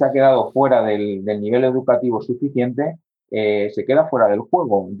gente que se ha quedado fuera del nivel educativo suficiente se queda fuera del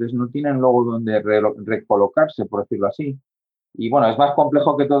juego, entonces no tienen luego donde recolocarse, por decirlo así. Y bueno, es más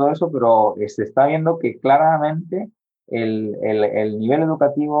complejo que todo eso, pero se está viendo que claramente el nivel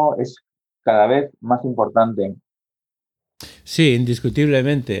educativo es cada vez más importante. Sí,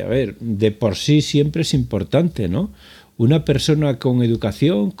 indiscutiblemente. A ver, de por sí siempre es importante, ¿no? Una persona con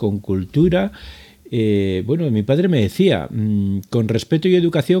educación, con cultura. Bueno, mi padre me decía, con respeto y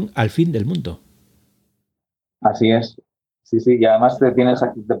educación al fin del mundo. Así es. Sí, y además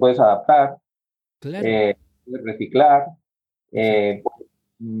te puedes adaptar, claro. Reciclar,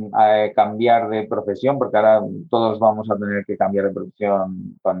 cambiar de profesión, porque ahora todos vamos a tener que cambiar de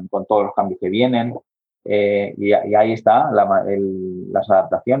profesión con todos los cambios que vienen. Y ahí está las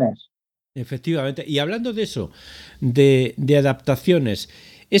adaptaciones. Efectivamente. Y hablando de eso, de adaptaciones,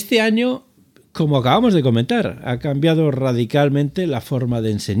 este año, como acabamos de comentar, ha cambiado radicalmente la forma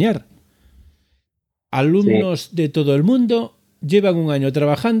de enseñar. Alumnos de todo el mundo llevan un año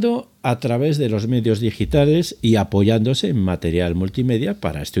trabajando a través de los medios digitales y apoyándose en material multimedia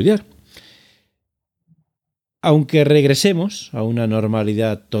para estudiar. Aunque regresemos a una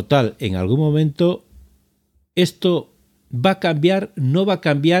normalidad total en algún momento, ¿esto va a cambiar? ¿No va a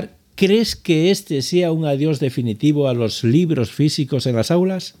cambiar? ¿Crees que este sea un adiós definitivo a los libros físicos en las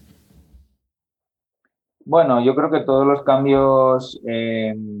aulas? Bueno, yo creo que todos los cambios,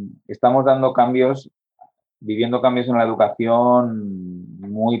 estamos viviendo cambios en la educación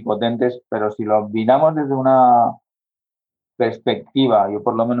muy potentes, pero si lo miramos desde una perspectiva, yo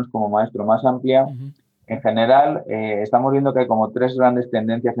por lo menos como maestro, más amplia, en general estamos viendo que hay como 3 grandes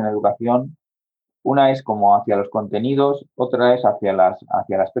tendencias en educación. Una es como hacia los contenidos, otra es hacia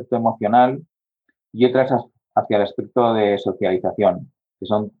el aspecto emocional y otra es hacia el aspecto de socialización, que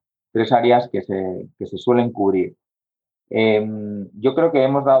son 3 áreas que se suelen cubrir. Yo creo que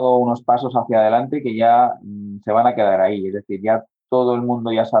hemos dado unos pasos hacia adelante que ya se van a quedar ahí, es decir, ya todo el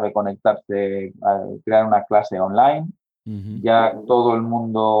mundo ya sabe conectarse, crear una clase online, ya todo el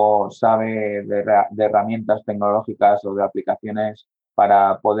mundo sabe de herramientas tecnológicas o de aplicaciones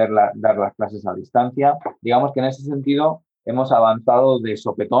para poder dar las clases a distancia. Digamos que en ese sentido hemos avanzado de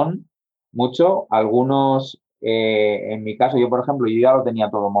sopetón mucho. Algunos, en mi caso, yo por ejemplo, yo ya lo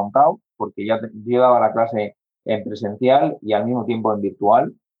tenía todo montado porque yo daba la clase en presencial y al mismo tiempo en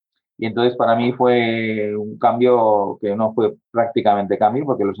virtual. Y entonces para mí fue un cambio que no fue prácticamente cambio,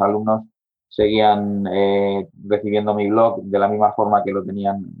 porque los alumnos seguían recibiendo mi blog de la misma forma que lo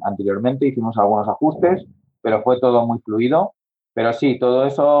tenían anteriormente. Hicimos algunos ajustes, pero fue todo muy fluido. Pero sí, todo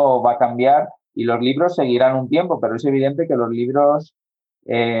eso va a cambiar y los libros seguirán un tiempo, pero es evidente que los libros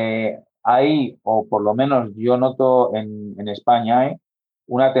hay, o por lo menos yo noto en España,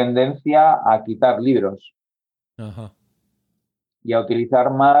 una tendencia a quitar libros. Ajá. Y a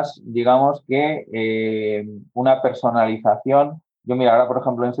utilizar más, digamos que una personalización. Yo, mira, ahora, por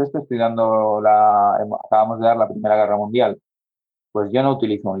ejemplo, en sexto estoy dando acabamos de dar la Primera Guerra Mundial. Pues yo no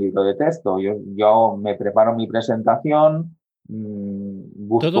utilizo un libro de texto, yo me preparo mi presentación,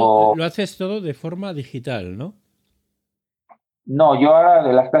 busco... Lo haces todo de forma digital, ¿no? No, yo ahora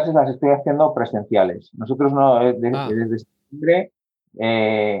de las clases las estoy haciendo presenciales. Nosotros desde septiembre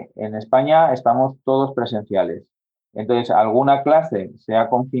en España estamos todos presenciales. Entonces, alguna clase se ha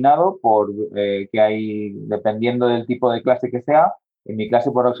confinado por que hay, dependiendo del tipo de clase que sea. En mi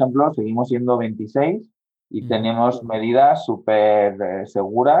clase, por ejemplo, seguimos siendo 26 y tenemos medidas súper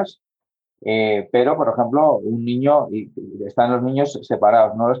seguras. Pero, por ejemplo, un niño, están los niños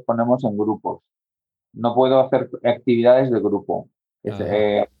separados, no los ponemos en grupos. No puedo hacer actividades de grupo.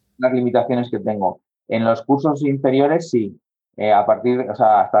 Las limitaciones que tengo. En los cursos inferiores sí.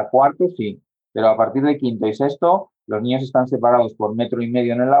 Hasta cuarto sí. Pero a partir de quinto y sexto, los niños están separados por 1,5 metros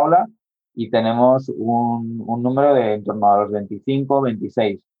en el aula y tenemos un número de en torno a los 25,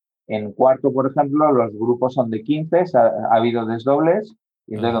 26. En cuarto, por ejemplo, los grupos son de 15, ha habido desdobles,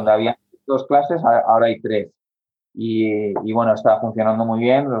 y entonces donde había 2 clases, ahora hay 3. Y bueno, está funcionando muy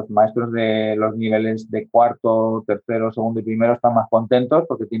bien. Los maestros de los niveles de cuarto, tercero, segundo y primero están más contentos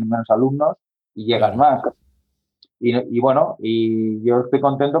porque tienen menos alumnos y llegan más. Y bueno, y yo estoy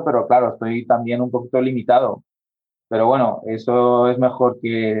contento, pero claro, estoy también un poquito limitado. Pero bueno, eso es mejor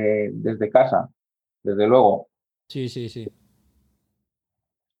que desde casa, desde luego. Sí, sí, sí.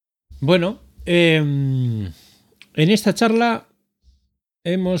 Bueno, en esta charla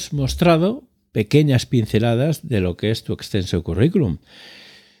hemos mostrado pequeñas pinceladas de lo que es tu extenso currículum.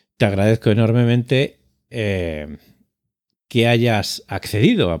 Te agradezco enormemente que hayas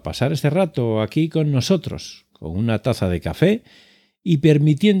accedido a pasar este rato aquí con nosotros, con una taza de café y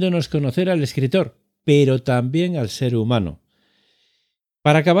permitiéndonos conocer al escritor, pero también al ser humano.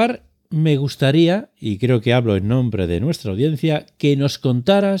 Para acabar, me gustaría, y creo que hablo en nombre de nuestra audiencia, que nos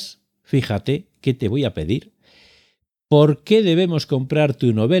contaras, fíjate, ¿qué te voy a pedir? ¿Por qué debemos comprar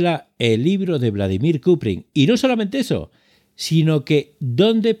tu novela El libro de Vladimir Kuprin? Y no solamente eso, sino que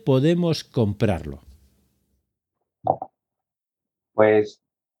 ¿dónde podemos comprarlo? Pues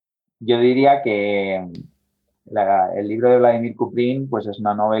yo diría que el libro de Vladimir Kuprin pues es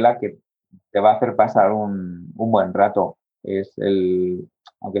una novela que te va a hacer pasar un buen rato.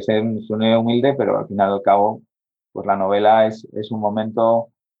 Aunque suene humilde, pero al final y al cabo, pues la novela es un momento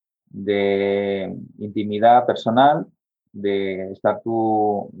de intimidad personal, de estar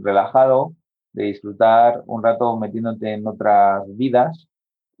tú relajado, de disfrutar un rato metiéndote en otras vidas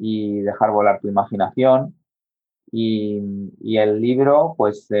y dejar volar tu imaginación. Y el libro,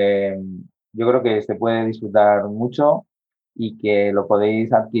 pues yo creo que se puede disfrutar mucho y que lo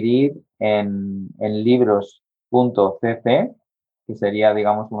podéis adquirir en libros.cc, que sería,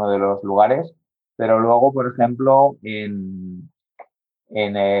 digamos, uno de los lugares, pero luego, por ejemplo, en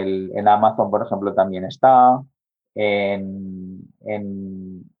Amazon, por ejemplo, también está.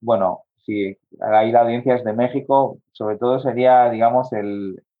 Bueno, si ahí la audiencia es de México, sobre todo sería, digamos,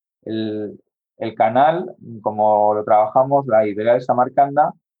 el canal, como lo trabajamos, la editorial de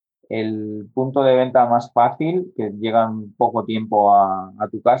Samarcanda, el punto de venta más fácil, que llega en poco tiempo a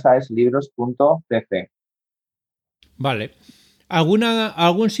tu casa, es libros.cc. Vale.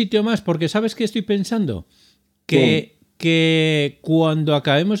 ¿Algún sitio más? Porque ¿sabes qué estoy pensando? Que cuando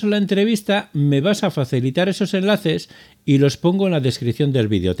acabemos la entrevista me vas a facilitar esos enlaces y los pongo en la descripción del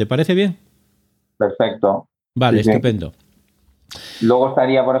vídeo. ¿Te parece bien? Perfecto. Vale, sí, estupendo. Luego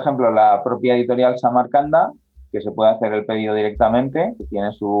estaría, por ejemplo, la propia editorial Samarcanda, que se puede hacer el pedido directamente, que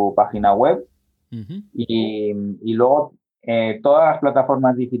tiene su página web. Y luego todas las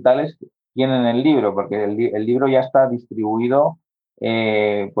plataformas digitales tienen el libro, porque el libro ya está distribuido,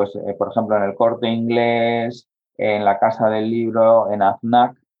 por ejemplo, en el Corte Inglés, en la Casa del Libro, en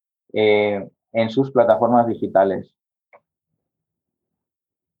AFNAC, en sus plataformas digitales.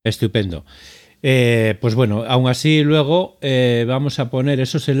 Estupendo. Pues bueno, aún así luego vamos a poner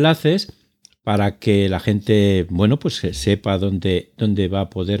esos enlaces para que la gente, bueno, pues sepa dónde va a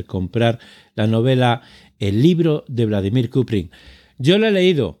poder comprar la novela El libro de Vladimir Kuprin. Yo la he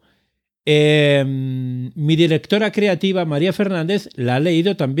leído Mi directora creativa, María Fernández, la ha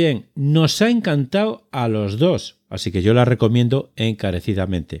leído también. Nos ha encantado a los dos, así que yo la recomiendo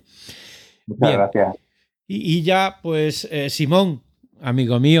encarecidamente. Muchas gracias. Y ya, pues, Simón,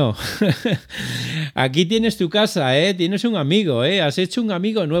 amigo mío, aquí tienes tu casa, ¿eh? Tienes un amigo, ¿eh? Has hecho un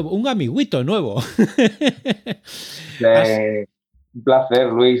amigo nuevo, un amiguito nuevo. Un placer,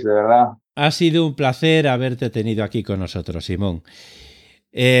 Luis, de verdad. Ha sido un placer haberte tenido aquí con nosotros, Simón.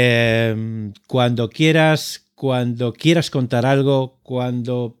 Cuando quieras contar algo,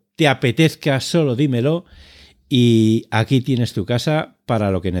 cuando te apetezca, solo dímelo y aquí tienes tu casa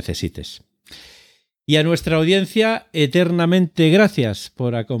para lo que necesites. Y a nuestra audiencia, eternamente gracias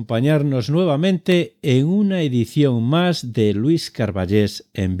por acompañarnos nuevamente en una edición más de Luis Carballés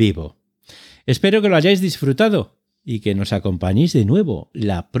en vivo. Espero que lo hayáis disfrutado y que nos acompañéis de nuevo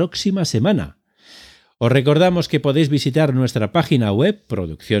la próxima semana. Os recordamos que podéis visitar nuestra página web,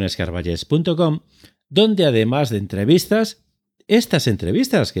 produccionescarballés.com, donde además de entrevistas, estas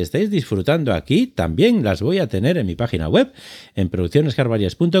entrevistas que estáis disfrutando aquí también las voy a tener en mi página web, en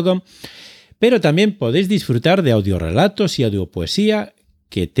produccionescarballés.com, pero también podéis disfrutar de audiorelatos y audiopoesía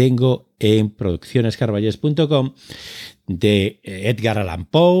que tengo en produccionescarballés.com, de Edgar Allan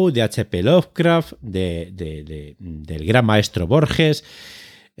Poe, de H.P. Lovecraft, del gran maestro Borges,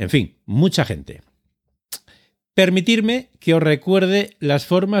 en fin, mucha gente. Permitirme que os recuerde las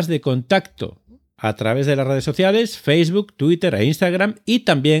formas de contacto a través de las redes sociales, Facebook, Twitter e Instagram, y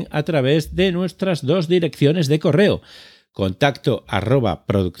también a través de nuestras dos direcciones de correo,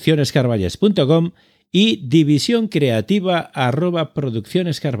 contacto@produccionescarballés.com y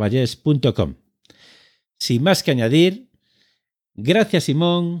divisioncreativa@produccionescarballés.com. Sin más que añadir, gracias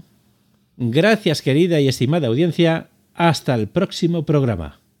Simón, gracias querida y estimada audiencia, hasta el próximo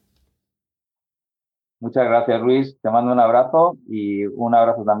programa. Muchas gracias, Luis. Te mando un abrazo y un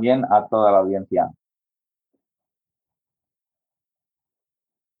abrazo también a toda la audiencia.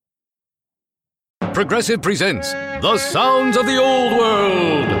 Progressive presents The Sounds of the Old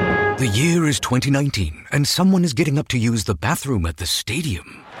World. The year is 2019, and someone is getting up to use the bathroom at the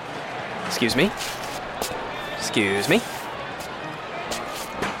stadium. Excuse me? Excuse me?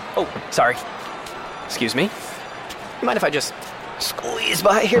 Oh, sorry. Excuse me? You mind if I just squeeze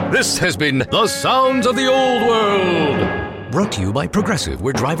by here? This has been The Sounds of the Old World. Brought to you by Progressive,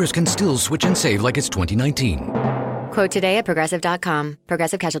 where drivers can still switch and save like it's 2019. Quote today at Progressive.com.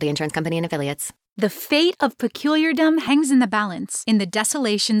 Progressive Casualty Insurance Company and Affiliates. The fate of peculiardom hangs in the balance. In The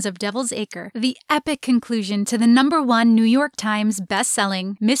Desolations of Devil's Acre, the epic conclusion to the #1 New York Times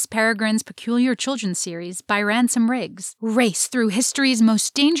best-selling Miss Peregrine's Peculiar Children's series by Ransom Riggs. Race through history's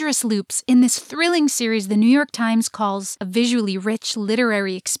most dangerous loops in this thrilling series the New York Times calls a visually rich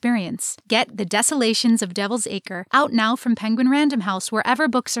literary experience. Get The Desolations of Devil's Acre, out now from Penguin Random House wherever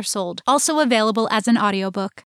books are sold. Also available as an audiobook.